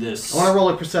in. this. I want to roll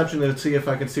a perception to see if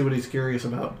I can see what he's curious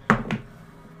about.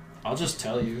 I'll just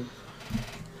tell you.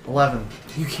 11.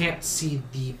 You can't see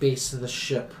the base of the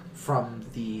ship from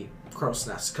the crow's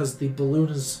nest because the balloon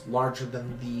is larger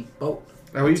than the boat.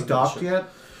 Are we That's another docked ship. yet?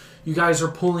 You guys are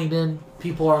pulling in.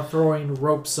 People are throwing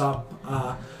ropes up.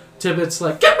 Tibbet's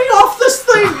like, "Get me off this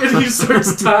thing!" And he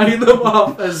starts tying them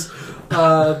off as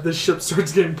the ship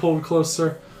starts getting pulled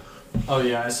closer. Oh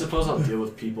yeah, I suppose I'll deal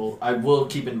with people. I will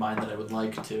keep in mind that I would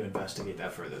like to investigate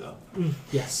that further though.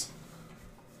 Yes.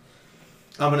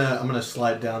 I'm gonna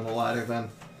slide down the ladder then.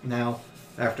 Now,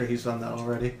 after he's done that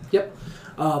already. Yep.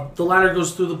 The ladder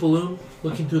goes through the balloon.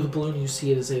 Looking through the balloon, you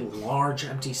see it is a large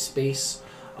empty space.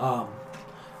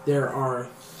 There are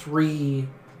 3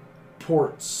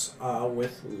 ports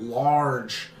with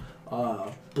large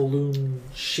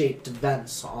balloon-shaped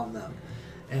vents on them,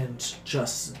 and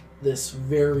just this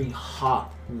very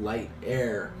hot, light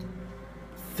air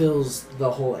fills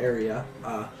the whole area.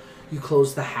 You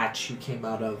close the hatch you came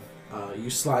out of. You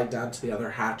slide down to the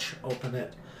other hatch, open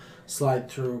it, slide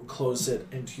through, close it,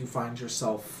 and you find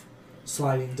yourself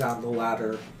sliding down the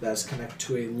ladder that's connected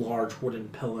to a large wooden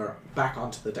pillar back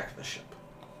onto the deck of the ship.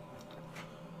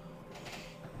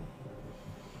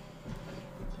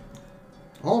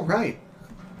 All right.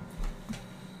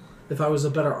 If I was a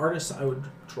better artist, I would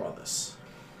draw this.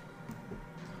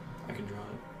 I can draw it.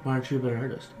 Why aren't you a better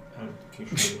artist? Can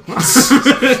you show me?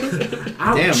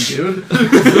 Ouch. Damn, dude.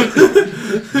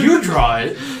 You draw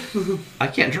it. I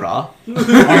can't draw.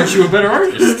 Aren't you a better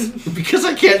artist? Because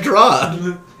I can't draw.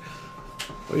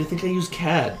 Or do you think I use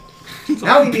CAD?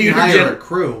 Now we need to computer hire gen- a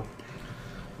crew.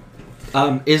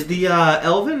 Is the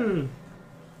Elven...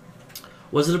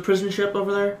 Was it a prison ship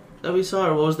over there that we saw?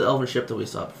 Or what was the Elven ship that we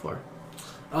saw before?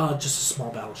 Just a small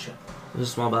battleship. It was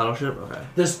a small battleship? Okay.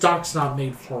 This dock's not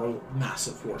made for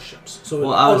massive warships. So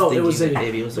Well, I was it was thinking a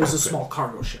maybe it was it was like a small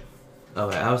cargo ship.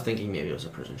 Okay, I was thinking maybe it was a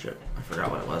prison ship. I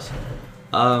forgot what it was.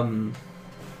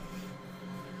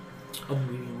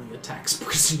 Immediately attacks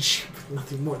prison ship with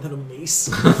nothing more than a mace.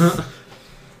 A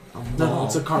No, mall.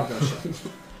 it's a cargo ship.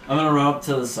 I'm gonna run up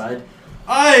to the side.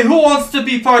 Aye, who wants to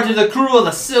be part of the crew of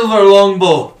the Silver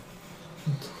Longbow?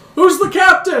 Who's the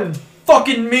captain?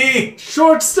 Fucking me!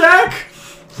 Short stack?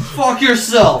 Fuck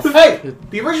yourself! Hey,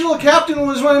 the original captain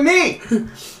was one of me.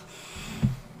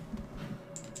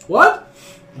 What?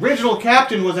 Original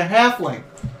captain was a halfling.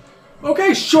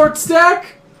 Okay, short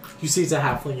stack. You see, it's a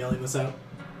halfling yelling this out.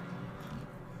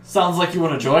 Sounds like you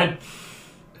wanna join.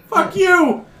 Fuck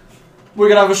you! We're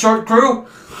gonna have a short crew.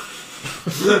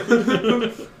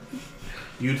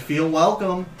 You'd feel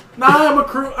welcome. Nah,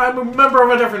 I'm a member of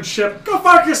a different ship. Go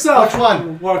fuck yourself. Which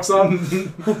one? Walks on.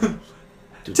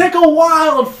 Take a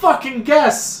wild fucking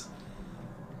guess.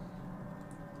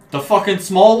 The fucking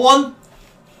small one?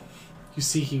 You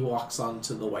see, he walks on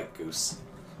to the White Goose.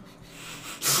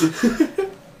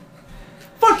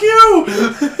 Fuck you!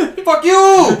 Fuck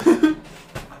you!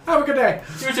 Have a good day.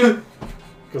 You too.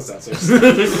 Goes downstairs.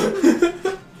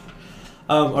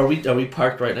 Are we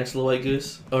parked right next to the White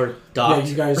Goose? Or docked? Yeah,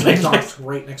 you guys right are next- docked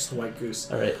right next to the White Goose.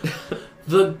 Alright.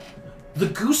 The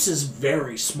Goose is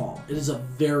very small. It is a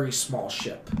very small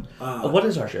ship. What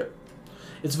is our ship?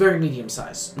 It's very medium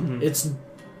sized. Mhm.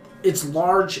 It's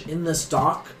large in this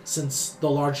dock, since the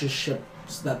largest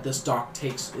ships that this dock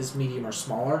takes is medium or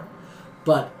smaller.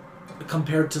 But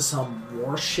compared to some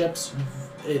warships,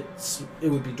 it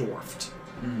would be dwarfed.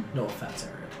 No offense,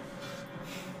 Aaron.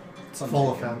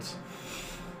 Full offense.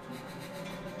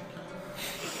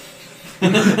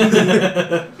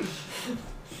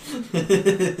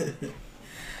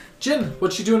 Jin,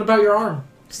 what you doing about your arm?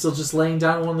 Still just laying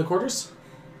down in one of the quarters?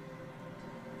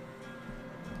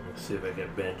 Let's see if I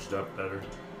get benched up better.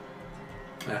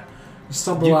 Yeah. You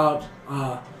stumble out.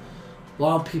 A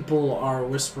lot of people are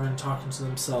whispering, talking to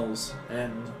themselves,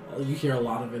 and you hear a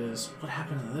lot of it is, what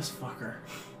happened to this fucker?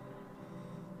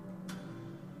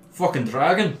 Fucking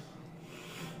dragon.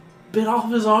 Bit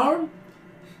off his arm?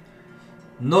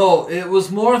 No, it was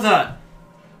more that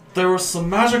there were some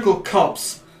magical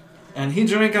cups, and he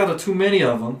drank out of too many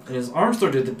of them, and his arm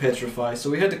started to petrify,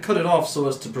 so we had to cut it off so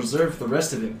as to preserve the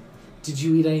rest of him. Did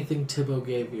you eat anything Thibaut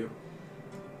gave you?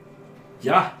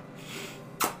 Yeah.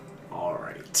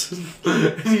 Alright.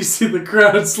 And you see the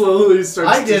crowd slowly starts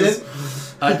I didn't.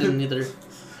 I didn't either.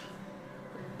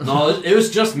 No, it was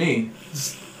just me.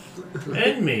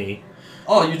 And me.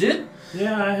 Oh, you did?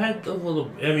 Yeah, I had a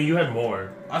little. I mean, you had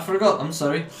more. I forgot. I'm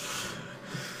sorry.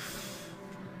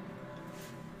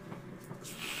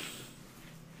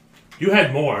 You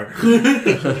had more.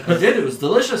 I did. It was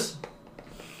delicious.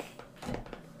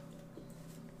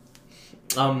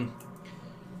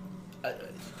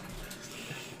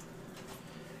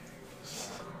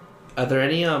 Are there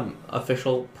any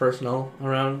official personnel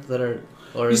around that are,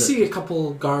 or You is see it, a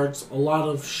couple guards, a lot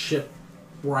of ship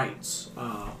rights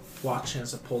watching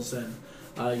as it pulls in.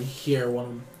 You hear one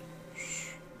of them,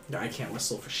 I can't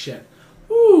whistle for shit.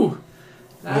 Ooh!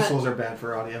 That, Whistles are bad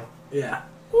for audio. yeah.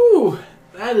 Ooh!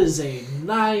 That is a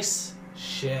nice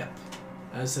ship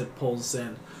as it pulls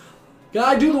in. Can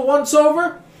I do the once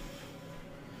over?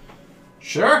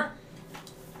 Sure.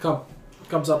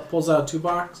 Comes up, pulls out a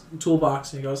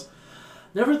toolbox, and he goes,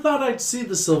 never thought I'd see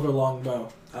the silver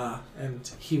longbow.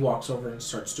 And he walks over and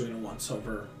starts doing a once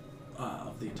over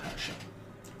of the entire ship.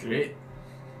 Great.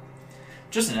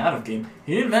 Just an out of game.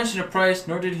 He didn't mention a price,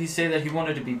 nor did he say that he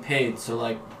wanted to be paid, so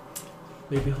like,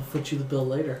 Maybe he'll foot you the bill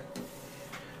later.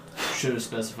 should have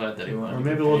specified that he wanted Or to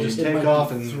maybe be we'll paid. just It take might off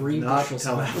be and 3 not bushels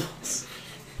tell of him. apples.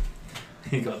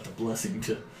 He got the blessing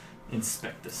to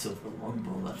inspect the silver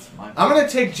longbow. That's my. I'm gonna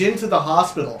take Jin to the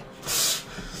hospital.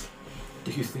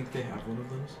 Do you think they have one of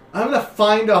those? I'm gonna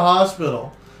find a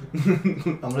hospital.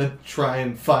 I'm gonna try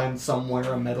and find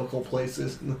somewhere a medical place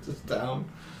is in this town.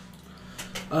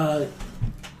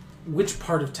 Which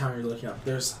part of town are you looking at?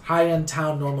 There's high-end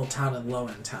town, normal town, and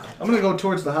low-end town. I'm gonna go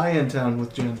towards the high-end town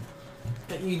with Jin.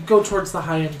 You go towards the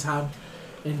high-end town,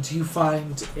 and you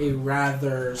find a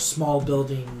rather small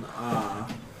building.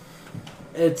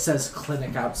 It says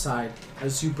clinic outside.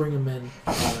 As you bring him in,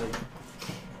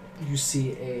 you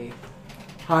see a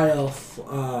high elf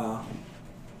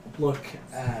look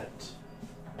at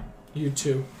you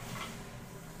two.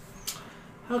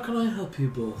 How can I help you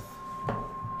both?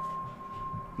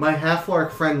 My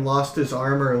half-orc friend lost his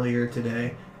arm earlier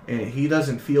today, and he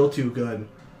doesn't feel too good.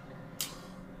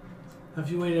 Have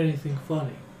you ate anything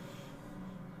funny?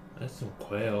 That's some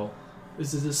quail.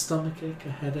 Is it a stomachache,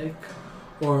 a headache,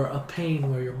 or a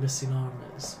pain where your missing arm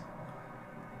is?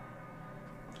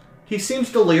 He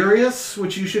seems delirious,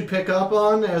 which you should pick up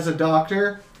on as a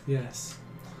doctor. Yes.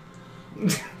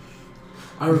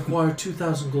 I require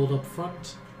 2,000 gold up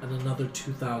front and another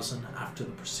 2,000 after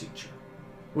the procedure.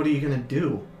 What are you gonna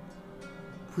do?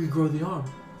 Regrow the arm.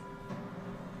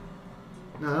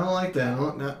 No, I don't like that.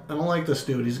 I don't like this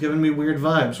dude. He's giving me weird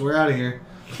vibes. We're out of here.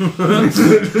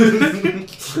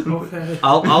 Okay.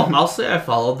 I'll say I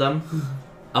followed them.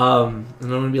 And I'm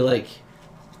gonna be like,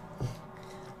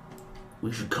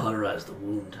 we should cauterize the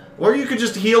wound. Or you could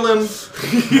just heal him.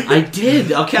 I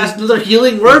did. I'll cast another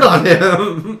healing word on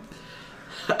him.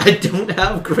 I don't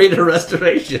have greater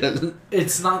restoration.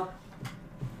 It's not...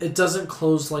 It doesn't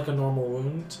close like a normal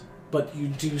wound, but you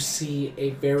do see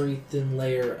a very thin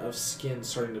layer of skin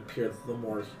starting to appear the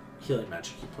more healing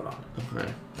magic you put on it.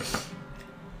 Okay.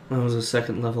 That was a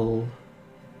second level.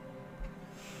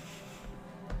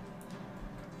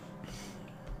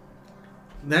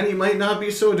 Then he might not be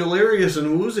so delirious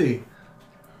and woozy.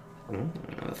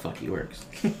 How the fuck he works.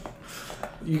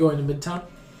 You going to Midtown?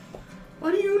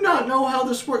 Why do you not know how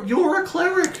this works? You're a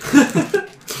cleric.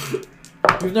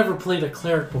 You've never played a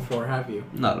cleric before, have you?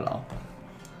 Not at all.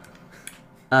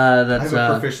 I That's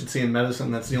have a proficiency in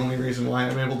medicine. That's the only reason why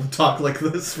I'm able to talk like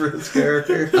this for this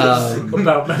character.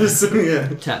 About medicine. Yeah.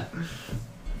 10.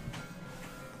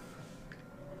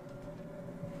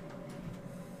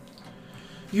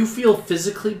 You feel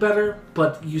physically better,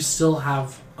 but you still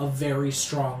have a very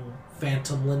strong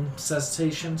phantom limb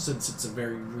sensation since it's a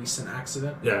very recent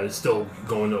accident. Yeah, it's still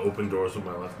going to open doors with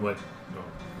my left. Wait, no,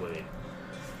 wait.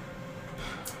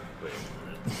 Wait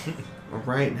a minute. All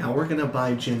right, now we're gonna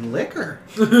buy gin liquor.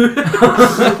 Because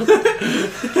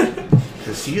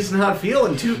he's not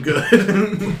feeling too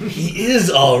good. He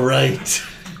is alright.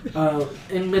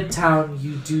 In Midtown,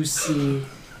 you do see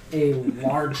a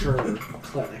larger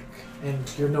clinic,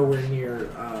 and you're nowhere near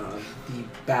the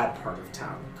bad part of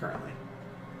town currently.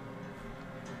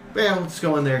 Yeah, let's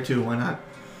go in there too. Why not?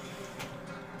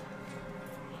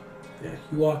 Yeah,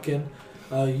 you walk in,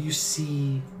 you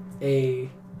see a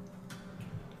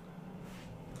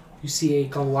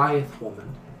Goliath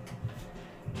woman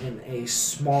in a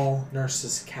small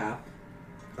nurse's cap,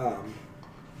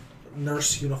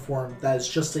 nurse uniform that is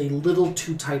just a little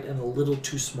too tight and a little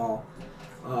too small.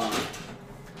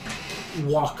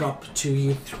 Walk up to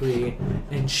you three,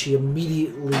 and she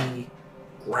immediately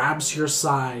grabs your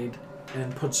side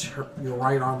and puts your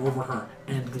right arm over her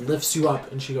and lifts you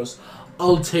up, and she goes,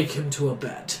 "I'll take him to a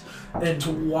bed,"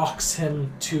 and walks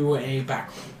him to a back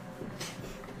room.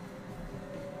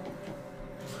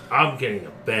 I'm getting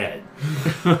a bed.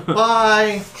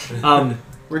 Bye. Um,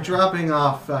 We're dropping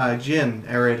off Jin,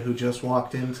 Erid, who just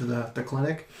walked into the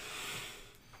clinic.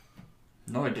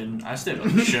 No, I didn't. I stayed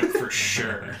on the ship for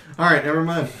sure. All right, never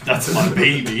mind. That's my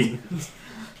baby.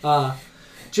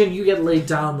 Jin, you get laid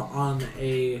down on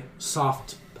a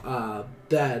soft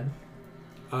bed.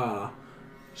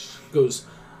 She goes,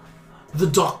 "The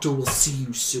doctor will see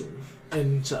you soon."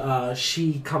 And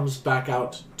she comes back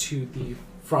out to the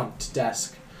front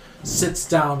desk, sits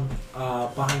down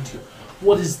behind you.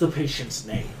 What is the patient's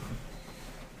name?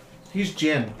 He's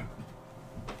Jin.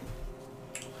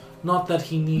 Not that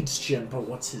he needs gin, but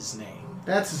what's his name?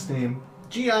 That's his name.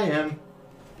 Gin.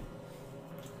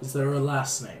 Is there a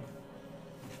last name?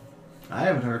 I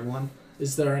haven't heard one.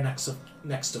 Is there a next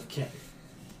of kin?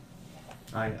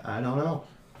 I don't know.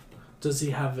 Does he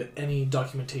have any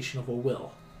documentation of a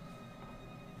will?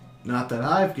 Not that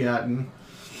I've gotten.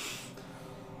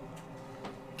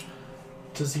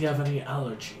 Does he have any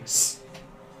allergies?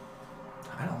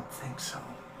 I don't think so.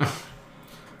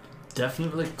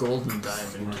 Definitely golden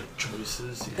diamond.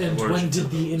 Choices. And when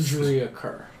did the injury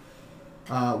occur?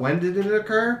 When did it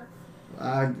occur?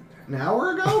 An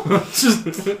hour ago?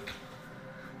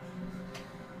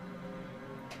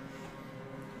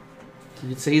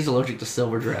 you'd say he's allergic to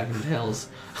silver dragon tails.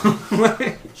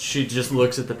 She just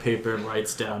looks at the paper and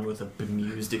writes down with a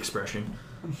bemused expression.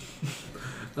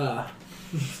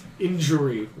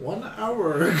 Injury 1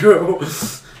 hour ago.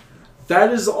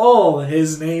 That is all.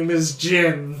 His name is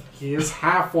Jin. He is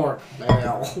half-orc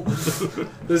male.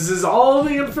 This is all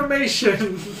the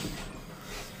information.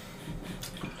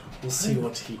 We'll see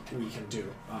what we can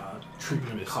do.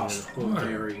 Treatment cost will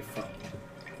vary from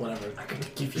whatever. I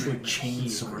could give you a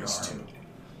chainsaw to.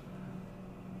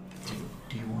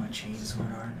 want to change the sword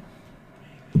art?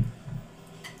 Would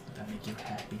that make you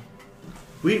happy?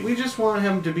 We just want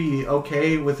him to be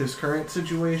okay with his current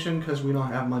situation because we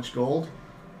don't have much gold.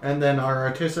 And then our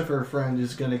Artificer friend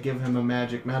is going to give him a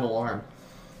magic metal arm.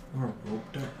 Or a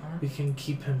rope dart arm? We can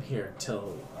keep him here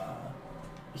till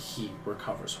he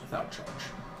recovers without charge.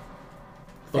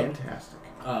 But Fantastic.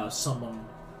 someone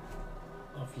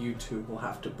of you two will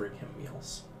have to bring him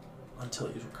meals until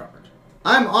he's recovered.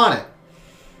 I'm on it.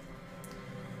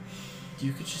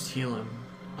 You could just heal him.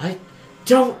 I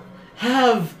don't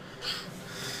have.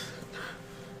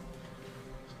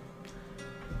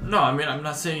 No, I mean, I'm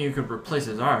not saying you could replace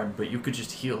his arm, but you could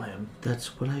just heal him.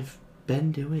 That's what I've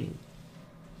been doing.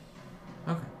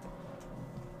 Okay.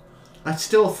 I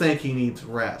still think he needs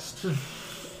rest.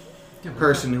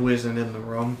 Person who isn't in the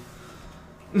room.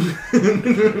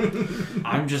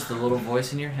 I'm just the little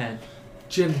voice in your head.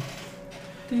 Jin,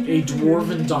 a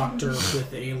dwarven doctor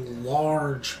with a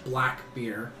large black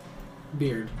beard,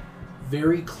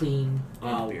 very clean,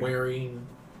 wearing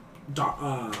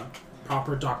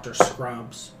proper doctor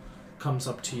scrubs, comes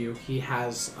up to you. He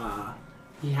has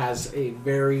a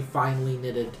very finely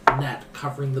knitted net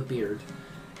covering the beard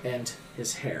and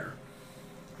his hair.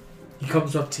 He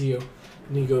comes up to you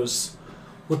and he goes,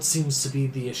 "What seems to be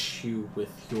the issue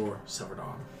with your severed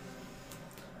arm?"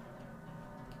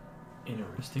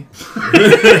 Interesting.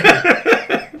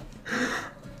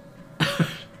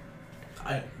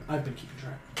 I've been keeping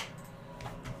track.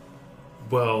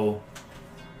 Well,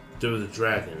 there was a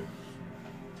dragon,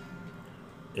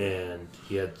 and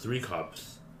he had 3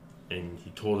 cups, and he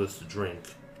told us to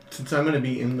drink. Since I'm going to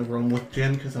be in the room with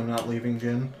Jin, because I'm not leaving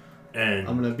Jin, And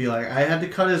I'm going to be like, I had to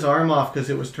cut his arm off because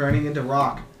it was turning into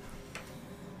rock.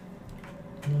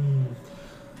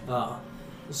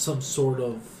 Some sort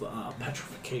of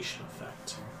petrification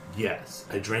effect. yes,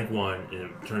 I drank one, and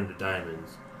it turned to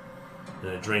diamonds.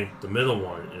 And I drank the middle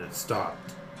one, and it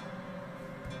stopped.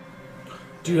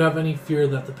 Do you have any fear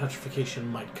that the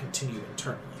petrification might continue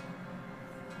internally?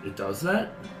 It does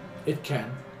that? It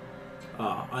can.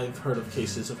 I've heard of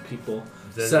cases of people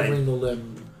Then severing the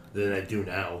limb. Then I do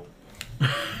now.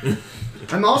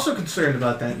 I'm also concerned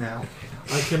about that now.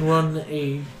 I can run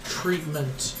a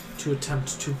treatment to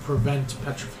attempt to prevent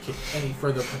any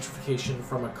further petrification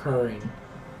from occurring.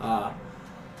 I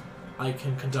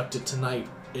can conduct it tonight.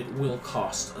 It will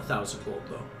cost 1,000 gold,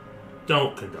 though.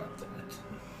 Don't conduct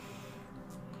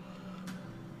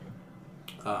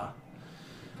that.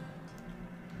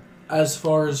 As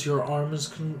far as your arm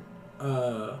is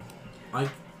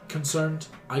concerned,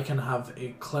 I can have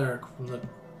a cleric from the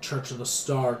Church of the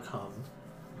Star come.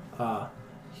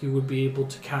 He would be able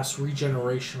to cast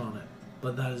regeneration on it,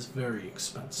 but that is very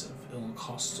expensive. It will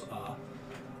cost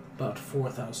about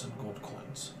 4,000 gold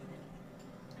coins.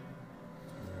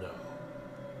 No.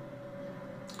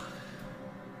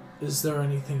 Is there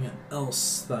anything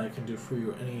else that I can do for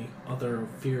you? Any other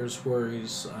fears,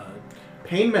 worries?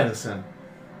 Pain medicine.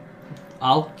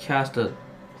 I'll cast a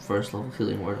first level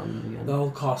healing word on him again. That'll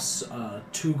cost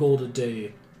 2 gold a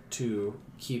day to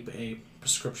keep a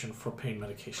prescription for pain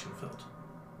medication filled.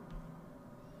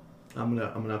 I'm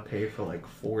gonna pay for like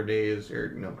 4 days,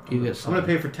 or no. You get I'm gonna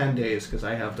pay for 10 days because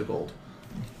I have the gold.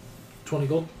 20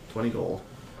 gold? 20 gold.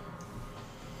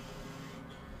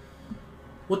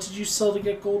 What did you sell to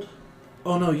get gold?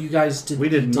 Oh no, you guys did. We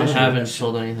did I mission. haven't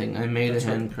sold anything. I made That's a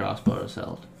hand crossbow to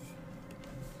sell.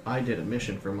 I did a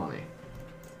mission for money.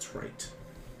 That's right.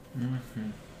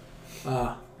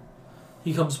 Mm-hmm.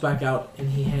 He comes back out and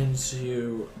he hands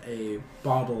you a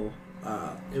bottle.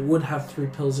 It would have 3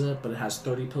 pills in it, but it has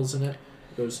 30 pills in it.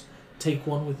 He goes, take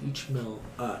one with each meal,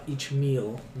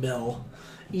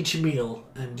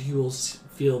 and you will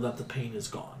feel that the pain is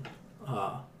gone.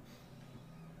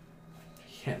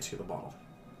 He hands you the bottle.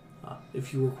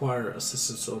 If you require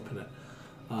assistance to open it,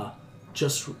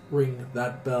 just ring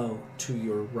that bell to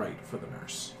your right for the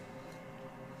nurse.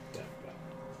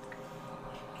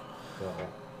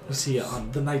 You see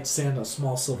on the nightstand a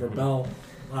small silver bell,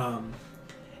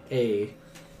 a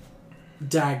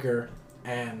dagger,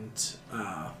 and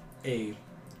a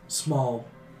small,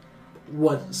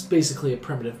 what's basically a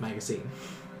primitive magazine.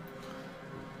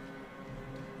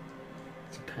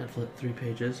 It's a pamphlet, 3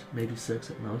 pages, maybe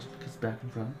 6 at most, because it's back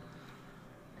and front.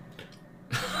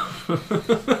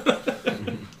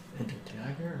 And a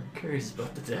dagger? I'm curious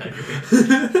about the dagger.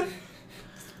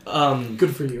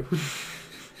 Good for you.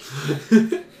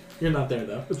 You're not there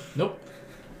though. Nope.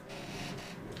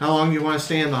 How long do you want to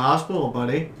stay in the hospital,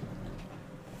 buddy?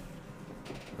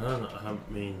 I don't know. I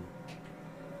mean,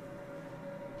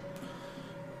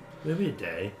 maybe a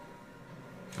day.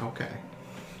 Okay.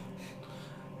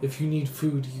 If you need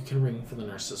food, you can ring for the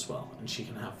nurse as well, and she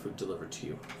can have food delivered to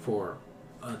you for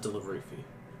a delivery fee.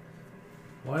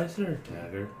 Why is there a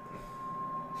dagger?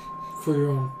 For your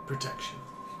own protection.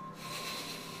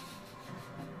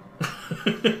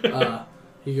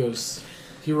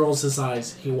 He rolls his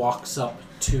eyes, he walks up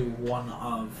to one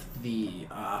of the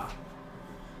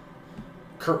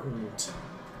curtained,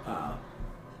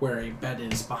 where a bed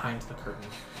is behind the curtain.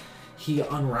 He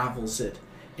unravels it,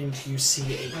 and you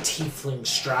see a tiefling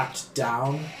strapped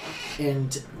down,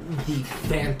 and the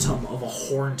phantom of a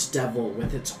horned devil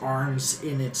with its arms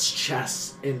in its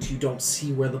chest, and you don't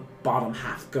see where the bottom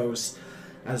half goes,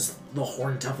 as the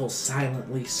horned devil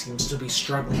silently seems to be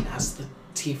struggling, as the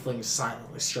tiefling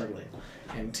silently struggling,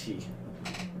 and he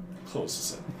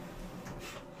closes it.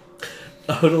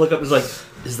 I would look up and is like,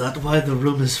 is that why the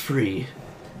room is free?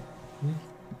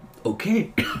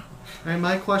 Okay. Hey,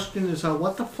 my question is,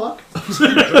 what the fuck?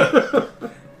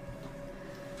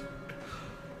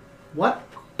 What?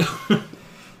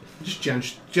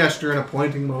 Just gesture and a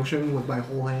pointing motion with my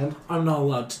whole hand. I'm not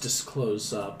allowed to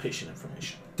disclose patient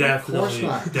information. Definitely,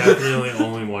 Of course not. definitely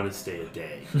only want to stay a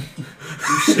day. You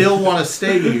still want to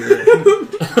stay here.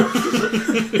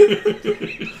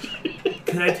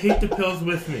 Can I take the pills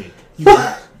with me?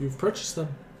 You've purchased them.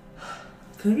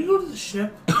 Can we go to the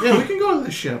ship? Yeah, we can go to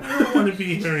the ship. I don't want to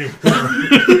be here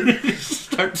anymore.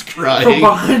 Starts From crying.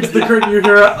 behind the curtain, you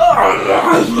hear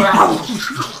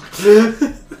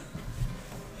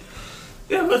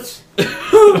Yeah, let's...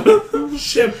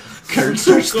 Ship. Kurt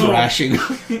starts Go. thrashing.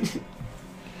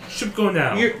 Ship go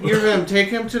now. You're gonna take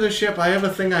him to the ship. I have a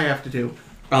thing I have to do.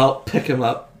 I'll pick him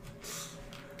up.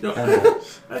 No.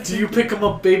 Do you pick him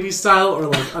up baby style or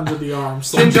like under the arm?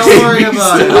 So Then don't worry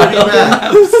about it. I'll be back.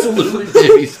 Absolutely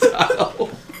baby style.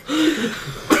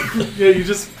 yeah, you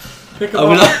just pick him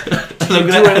I'm up. gonna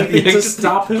do have anything the to extra-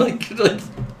 stop him? like,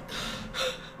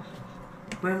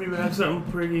 Bring me back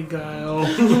something pretty, Guile.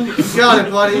 Got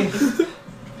it, buddy.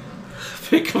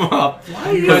 pick him up. Why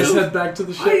are You you guys so, head back to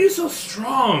the why are ship. you so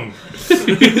strong?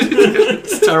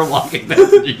 Start walking back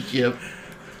to the ship.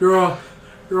 You're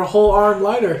a whole arm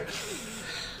lighter.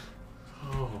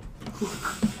 Oh.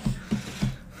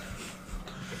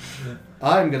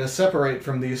 I'm gonna separate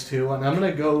from these two, and I'm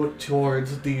gonna go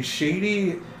towards the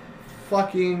shady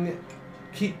fucking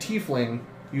tiefling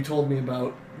you told me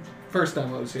about first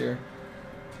time I was here.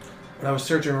 When I was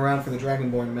searching around for the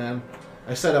Dragonborn man.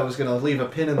 I said I was gonna leave a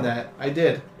pin in that. I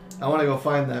did. I want to go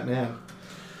find that man.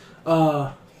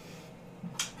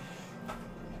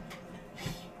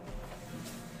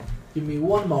 Give me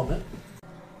one moment.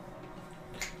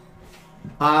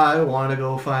 I want to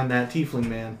go find that tiefling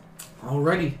man.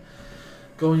 Alrighty.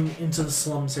 Going into the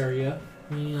slums area,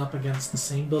 leaning up against the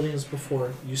same building as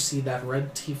before, you see that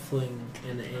red tiefling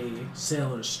in a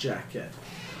sailor's jacket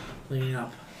leaning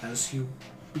up as you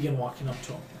begin walking up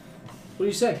to him. What do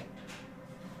you say?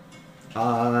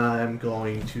 I'm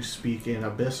going to speak in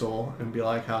Abyssal and be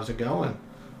like, how's it going?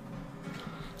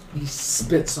 He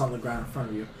spits on the ground in front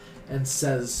of you and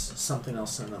says something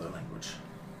else in another language.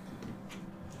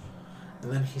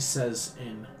 And then he says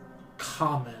in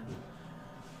common,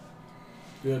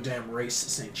 "You're a damn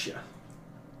racist, ain't ya?"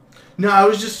 No, I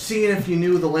was just seeing if you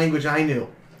knew the language I knew.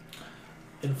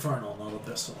 Infernal, not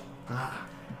abyssal. Ah.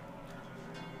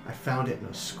 I found it in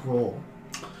a scroll.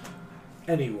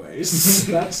 Anyways,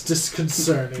 that's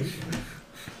disconcerting.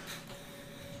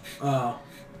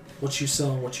 What you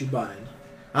selling, what you buying?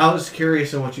 I was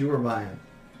curious on what you were buying.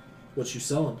 What you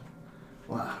selling?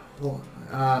 Wow. Well,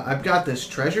 I've got this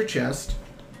treasure chest.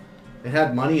 It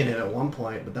had money in it at one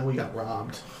point, but then we got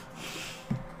robbed.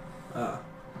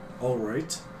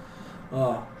 Alright.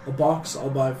 A box I'll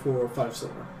buy for 5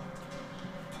 silver.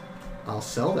 I'll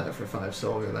sell that for 5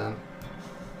 silver then.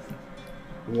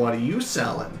 What are you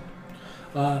selling?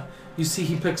 You see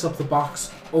he picks up the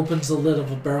box, opens the lid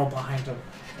of a barrel behind him,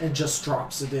 and just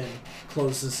drops it in,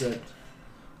 closes it,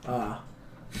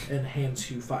 and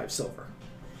hands you 5 silver.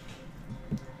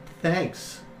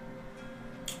 Thanks.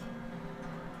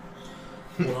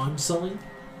 What I'm selling?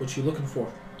 What you looking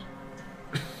for?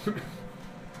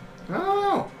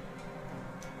 Oh.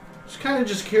 Just kind of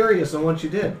just curious on what you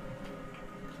did.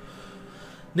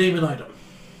 Name an item.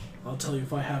 I'll tell you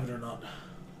if I have it or not.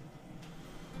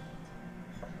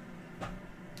 Do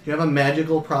you have a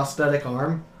magical prosthetic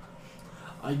arm?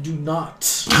 I do not.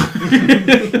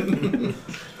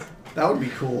 That would be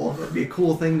cool. That'd be a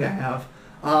cool thing to have.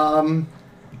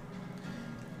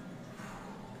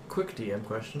 Quick DM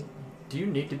question. Do you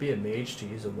need to be a mage to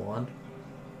use a wand?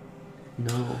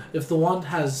 No. If the wand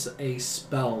has a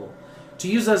spell, to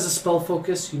use as a spell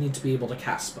focus, you need to be able to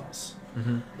cast spells.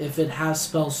 Mm-hmm. If it has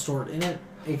spells stored in it,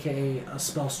 aka a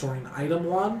spell storing item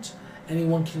wand.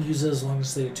 Anyone can use it as long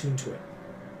as they attune to it.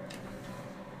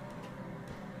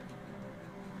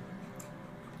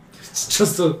 It's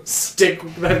just a stick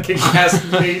that can cast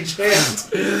Mage Hand.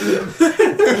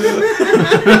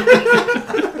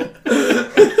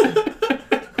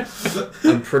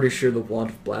 I'm pretty sure the wand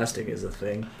of blasting is a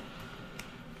thing.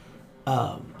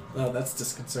 Oh, that's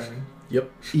disconcerting. Yep.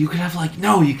 You could have like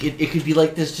it could be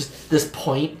like this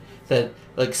point that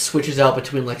like switches out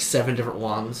between like 7 different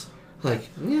wands. Like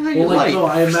Well, like, no,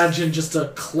 I imagine just a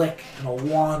click and a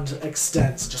wand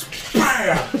extends. Just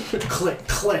bam! Click,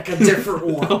 click, a different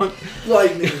one.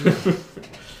 Lightning.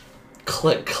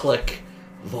 click, click,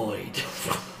 void.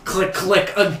 Click,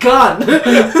 click, a gun.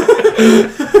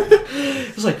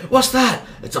 It's like, what's that?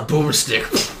 It's a boomstick.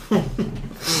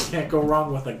 Can't go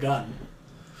wrong with a gun. You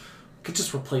could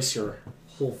just replace your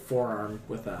whole forearm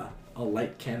with a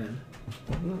light cannon.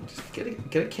 Just get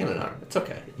a cannon arm. It's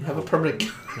okay. You have a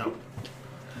permanent. No.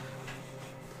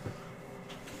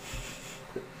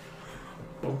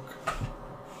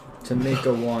 To make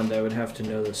a wand, I would have to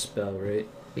know the spell, right?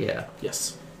 Yeah.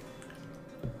 Yes.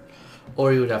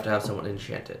 Or you would have to have someone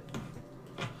enchant it.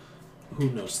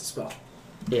 Who knows the spell?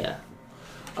 Yeah.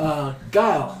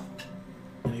 Guile.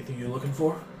 Anything you're looking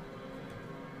for?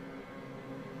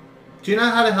 Do you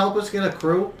know how to help us get a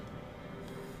crew?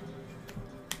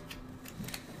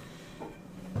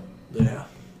 Yeah.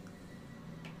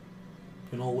 You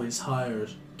can always hire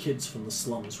kids from the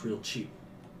slums real cheap.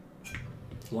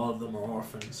 A lot of them are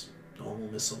orphans. No one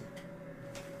will miss them.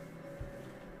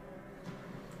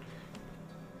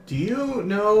 Do you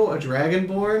know a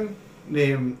dragonborn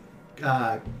named,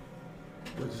 what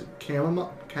is it, Calamine?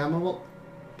 Calamine?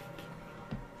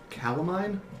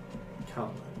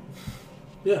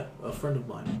 Yeah, a friend of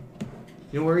mine.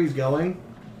 You know where he's going?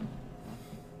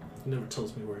 He never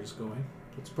tells me where he's going.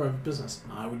 It's private business.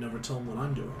 I would never tell him what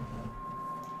I'm doing.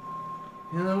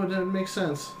 Yeah, that would make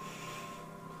sense.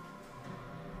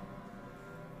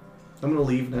 I'm gonna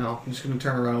leave now. I'm just gonna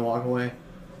turn around and walk away.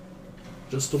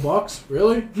 Just a box?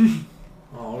 Really?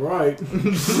 Alright.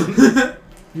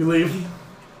 You leave?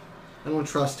 I don't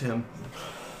trust him.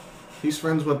 He's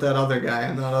friends with that other guy,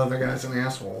 and that other guy's an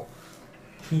asshole.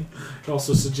 He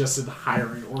also suggested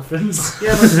hiring orphans.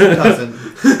 Yeah, but he doesn't.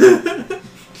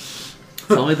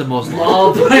 It's only the most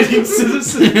Law-abiding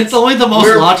citizens. It's only the most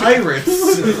We're logical. pirates.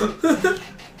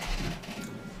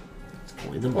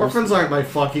 Only the most. Orphans aren't my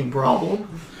fucking problem.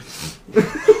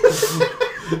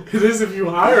 It is if you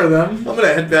hire them. I'm gonna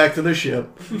head back to the ship.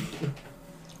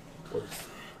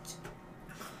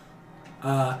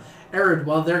 Arid,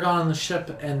 while they're gone on the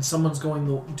ship and someone's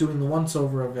doing the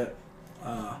once-over of it,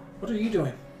 what are you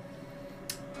doing?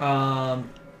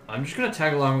 I'm just gonna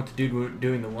tag along with the dude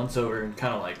doing the once over and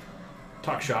kind of like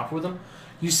talk shop with him.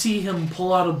 You see him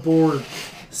pull out a board,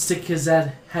 stick his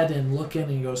head in, look in,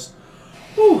 and he goes,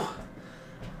 "Whew,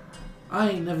 I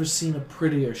ain't never seen a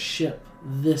prettier ship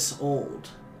this old.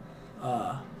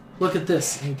 Look at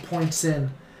this." And he points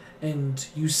in, and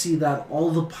you see that all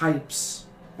the pipes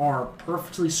are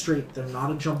perfectly straight. They're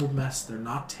not a jumbled mess. They're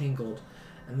not tangled,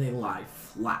 and they lie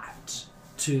flat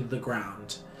to the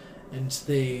ground. And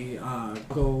they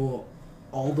go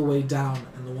all the way down,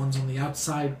 and the ones on the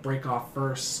outside break off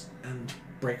first, and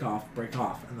break off,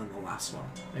 and then the last one.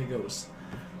 And he goes,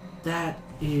 "That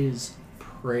is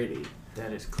pretty."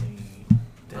 That is clean.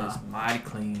 That is mighty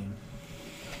clean.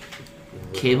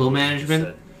 Cable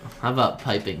management? How about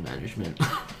piping management?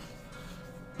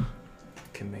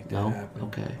 Can make that No? happen.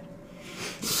 Okay.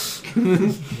 We can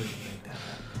make that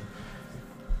happen.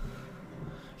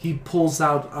 He pulls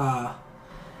out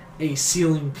a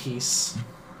ceiling piece,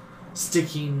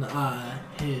 sticking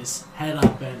his head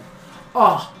up, and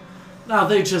now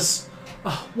they just,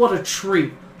 what a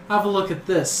treat. Have a look at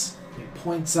this. He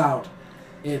points out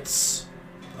it's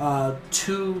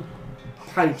 2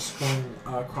 pipes going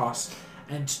across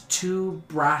and 2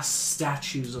 brass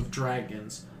statues of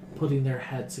dragons putting their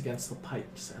heads against the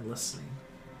pipes and listening.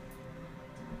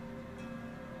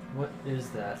 What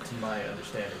is that to my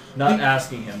understanding? Not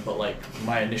asking him, but like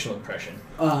my initial impression.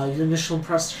 Your initial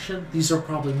impression, these are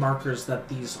probably markers that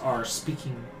these are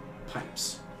speaking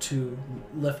pipes. To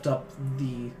lift up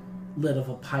the lid of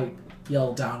a pipe,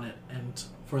 yell down it, and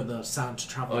for the sound to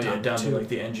travel Oh down yeah, down to to like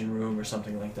the engine room or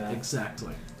something like that.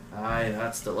 Exactly. Aye,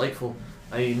 that's delightful.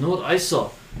 I know what I saw.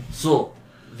 So,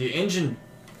 the engine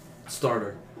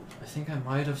starter. I think I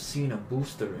might have seen a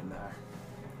booster in there.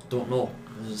 Don't know.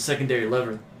 There's a secondary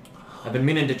lever. I've been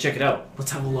meaning to check it out. Let's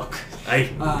have a look.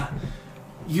 Aye.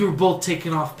 You were both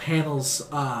taking off panels,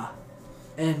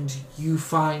 and you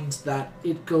find that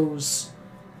it goes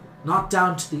not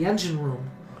down to the engine room,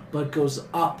 but goes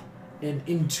up and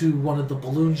into one of the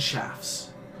balloon shafts.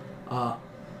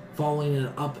 Following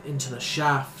it up into the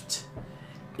shaft,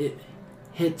 it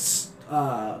hits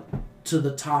to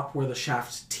the top where the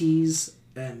shaft tees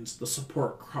and the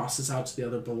support crosses out to the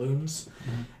other balloons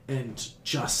and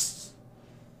just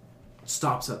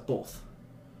stops at both.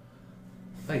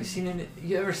 Oh,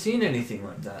 you ever seen anything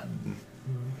like that?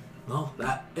 No,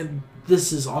 and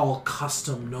this is all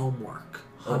custom gnome work,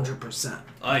 100%.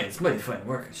 Aye, it's mighty fine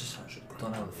work. I just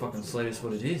don't have the fucking slightest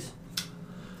what it is.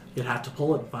 You'd have to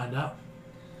pull it and find out.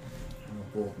 I'm a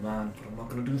bold man, but I'm not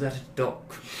gonna do that at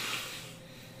dark.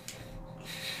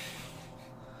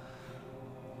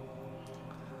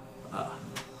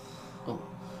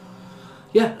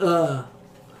 Yeah,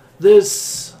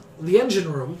 there's the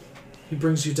engine room. He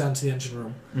brings you down to the engine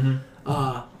room.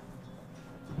 Mm-hmm.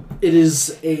 It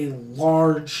is a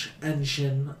large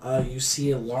engine. You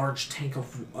see a large tank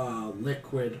of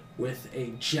liquid with a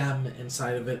gem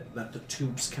inside of it that the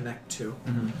tubes connect to.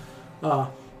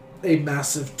 Mm-hmm. A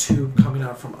massive tube coming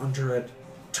out from under it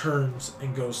turns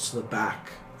and goes to the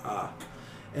back.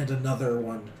 And another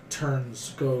one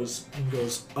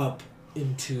goes up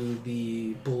into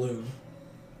the balloon.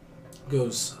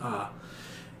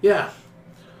 Yeah.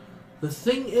 The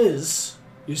thing is,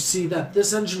 you see that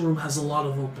this engine room has a lot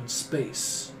of open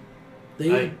space.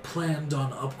 They planned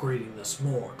on upgrading this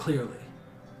more, clearly.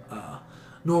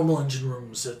 Normal engine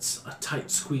rooms, it's a tight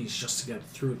squeeze just to get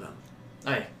through them.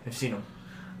 Aye, I've seen them.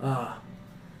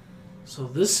 So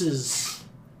this is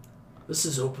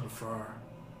open for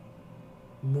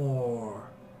more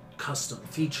custom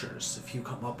features if you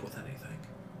come up with anything.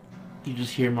 You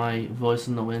just hear my voice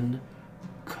in the wind.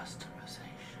 Customization.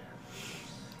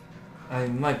 I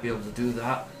might be able to do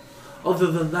that. Other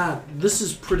than that, this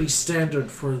is pretty standard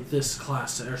for this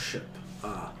class airship.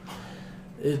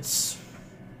 It's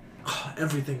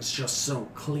everything's just so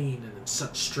clean and in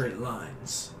such straight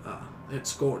lines.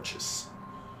 It's gorgeous.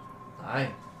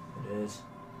 Aye, it is.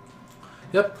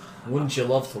 Yep. Wouldn't you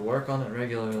love to work on it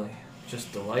regularly?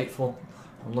 Just delightful.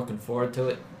 I'm looking forward to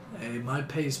it. Hey, my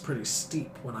pay's pretty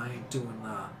steep when I ain't doing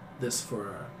this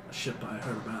for a ship I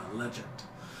heard about in Legend.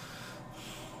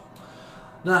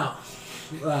 Now,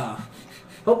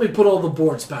 help me put all the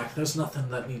boards back. There's nothing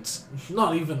that needs,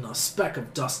 not even a speck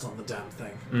of dust on the damn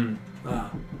thing.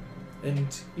 And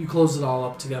you close it all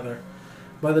up together.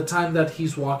 By the time that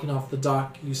he's walking off the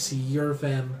dock, you see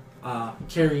Yervan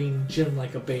carrying Jin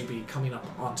like a baby coming up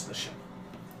onto the ship.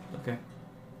 Okay.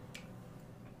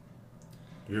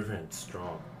 Your van's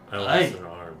strong. I Aye. lost an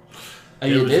arm. Oh, There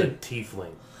you was did? a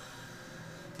tiefling.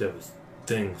 There was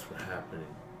things were happening,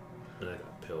 and I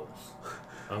got pills.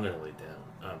 I'm gonna lay down.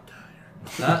 I'm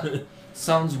tired. That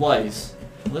sounds wise.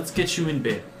 Let's get you in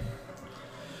bed.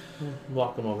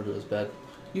 Walk him over to his bed.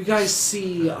 You guys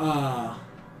see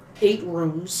 8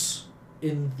 rooms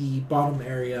in the bottom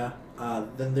area.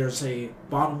 Then there's a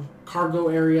bottom cargo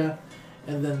area,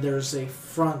 and then there's a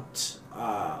front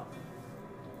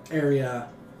area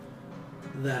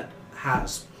that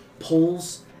has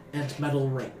poles and metal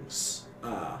rings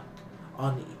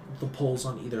on the poles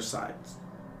on either side.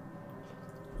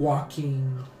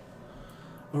 Walking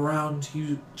around,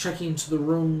 you checking into the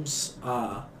rooms.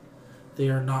 They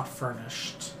are not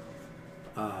furnished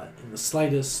in the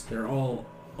slightest. They're all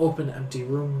open, empty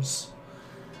rooms.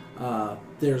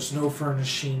 There's no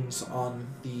furnishings on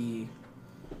the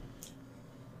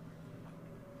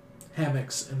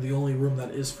hammocks, and the only room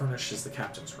that is furnished is the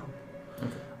captain's room.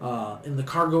 Okay. In the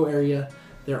cargo area,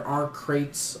 there are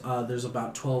crates. There's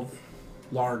about 12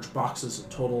 large boxes in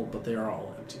total, but they are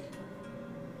all empty.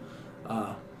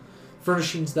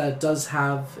 Furnishings that it does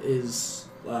have is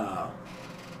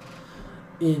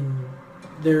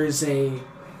there is a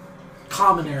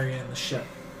common area in the ship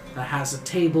that has a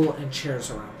table and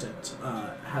chairs around it.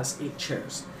 It has 8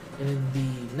 chairs. And in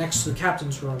the next to the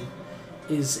captain's room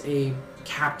is a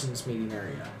captain's meeting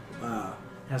area.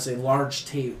 It has a large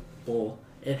table.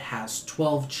 It has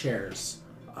 12 chairs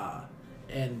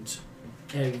and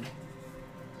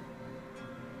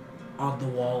on the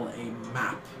wall a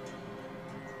map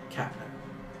cabinet.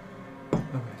 Okay.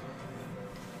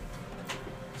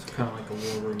 It's kind of like a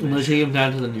war room. I'm gonna take him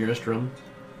down to the nearest room.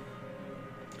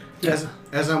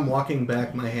 As I'm walking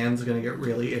back, my hand's gonna get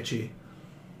really itchy.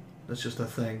 That's just a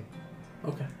thing.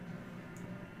 Okay.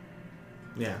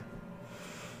 Yeah.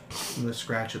 I'm gonna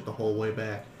scratch it the whole way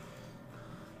back.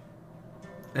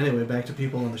 Anyway, back to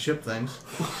people on the ship things.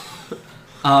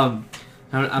 I'm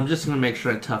just gonna make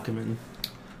sure I tuck him in,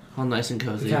 all nice and The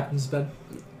cozy. captain's bed.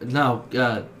 No,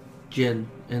 Jin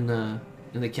in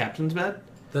the captain's bed.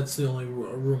 That's the only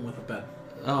room with a bed.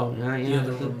 Oh, yeah, The yeah.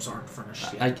 other rooms aren't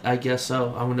furnished yet. I guess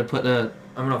so. I'm gonna put a.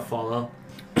 I'm gonna follow.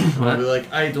 I'll What? be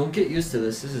like, I don't get used to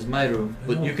this. This is my room,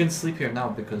 but you can sleep here now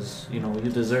because you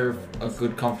deserve a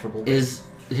good, comfortable. bed. Is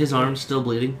his arm still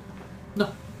bleeding? No.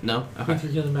 No. I Okay. think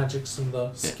you're getting magics and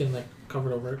the skin that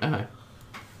covered over it. Okay.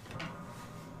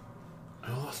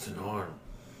 I lost an arm.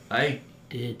 I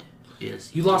Did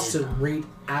is You lost it right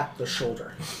at the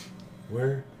shoulder.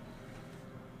 Where?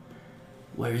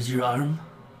 Where is your arm?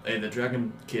 Hey, the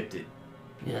dragon kept it.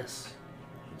 Yes.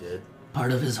 He did.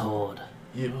 Part of his hoard.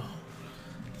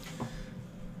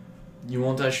 You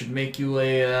want I should make you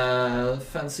a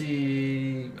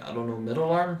fancy, I don't know, metal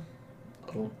arm?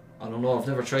 I don't know. I've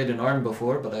never tried an arm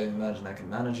before, but I imagine I can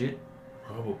manage it.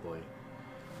 Probably.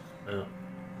 I'm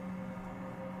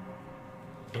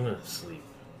gonna sleep.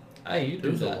 Hey, you It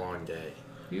do was a that. long day.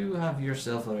 You have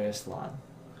yourself a rest, lad.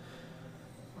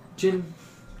 Jin,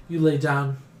 you lay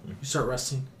down, you start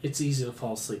resting. It's easy to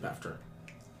fall asleep after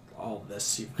all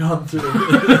this you've gone through.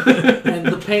 And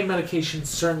the pain medication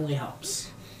certainly helps.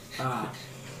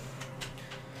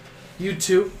 You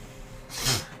two,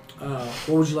 what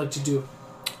would you like to do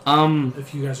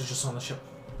if you guys are just on the ship?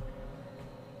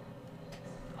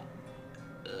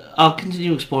 I'll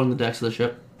continue exploring the decks of the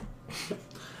ship.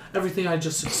 Everything I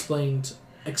just explained,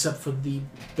 except for the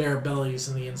bare bellies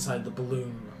and the inside the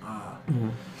balloon,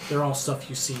 they're all stuff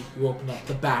you see. You open up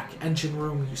the back engine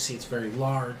room, you see it's very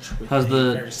large with How's a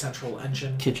the very central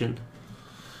engine. kitchen?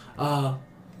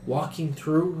 Walking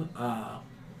through,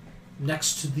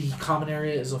 next to the common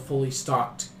area is a fully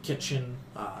stocked kitchen,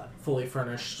 fully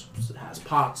furnished. It has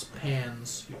pots,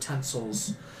 pans,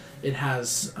 utensils. It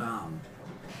has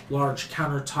large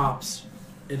countertops.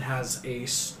 It has a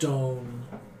stone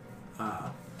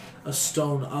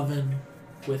oven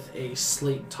with a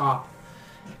slate top,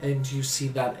 and you see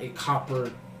that a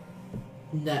copper.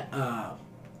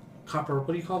 What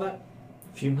do you call that?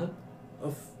 Fume hood?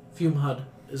 A fume hood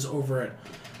is over it,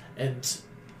 and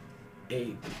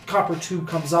a copper tube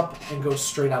comes up and goes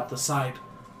straight out the side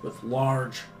with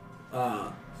large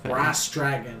brass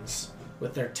dragons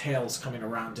with their tails coming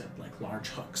around it like large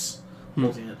hooks,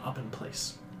 holding it up in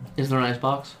place. Is there an ice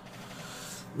box?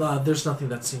 There's nothing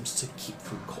that seems to keep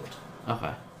food cold.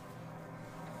 Okay.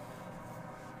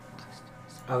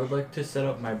 I would like to set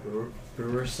up my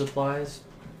brewer supplies.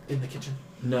 In the kitchen.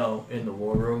 No, in the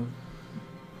war room.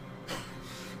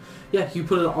 Yeah, you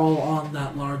put it all on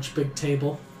that large big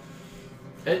table.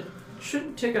 It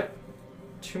shouldn't take up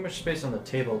too much space on the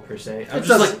table per se. It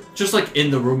doesn't. Just like in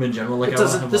the room in general. Like It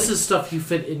doesn't. This is stuff you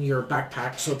fit in your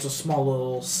backpack, so it's a small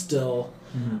little still.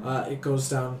 It goes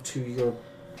down to your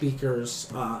beakers,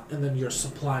 and then your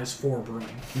supplies for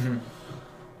brewing.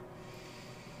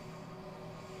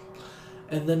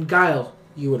 And then Guile,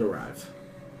 you would arrive.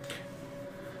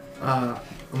 I'm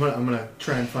gonna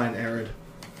try and find Arid.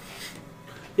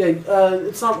 Yeah,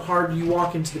 it's not hard. You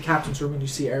walk into the captain's room and you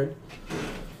see Arid.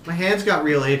 My hands got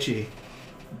real itchy.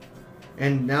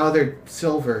 And now they're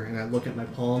silver, and I look at my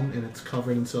palm, and it's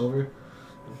covered in silver.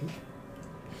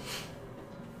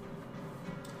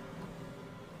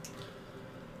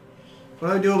 What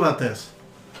do I do about this?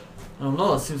 I don't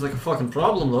know. It seems like a fucking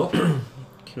problem though.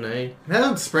 Can I It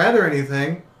hasn't spread or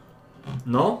anything.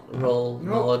 No. roll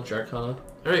No. knowledge arcana?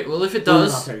 All right. Well, if it You're not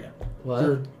does, there yet. What?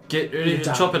 You're- get ready you're to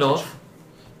down chop in it the off. kitchen.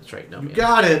 That's right. No. You Yeah.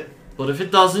 got it. But if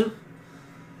it doesn't,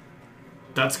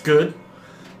 that's good.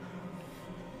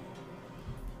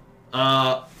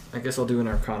 I guess I'll do an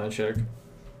Arcana check.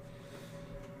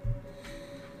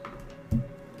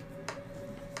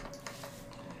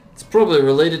 It's probably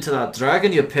related to that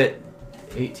dragon you pit.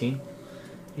 18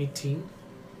 18.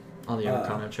 on the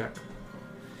Arcana check.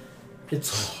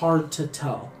 It's hard to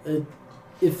tell.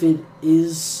 If it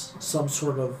is some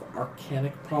sort of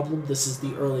arcanic problem, this is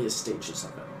the earliest stages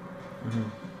of it.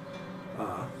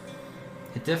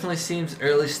 It definitely seems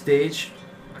early stage.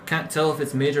 I can't tell if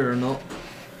it's major or not.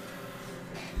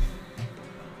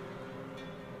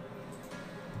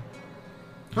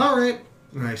 Alright.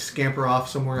 And I scamper off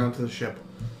somewhere onto the ship.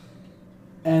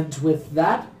 And with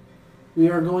that, we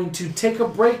are going to take a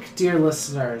break, dear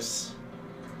listeners.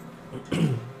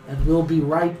 And we'll be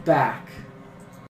right back.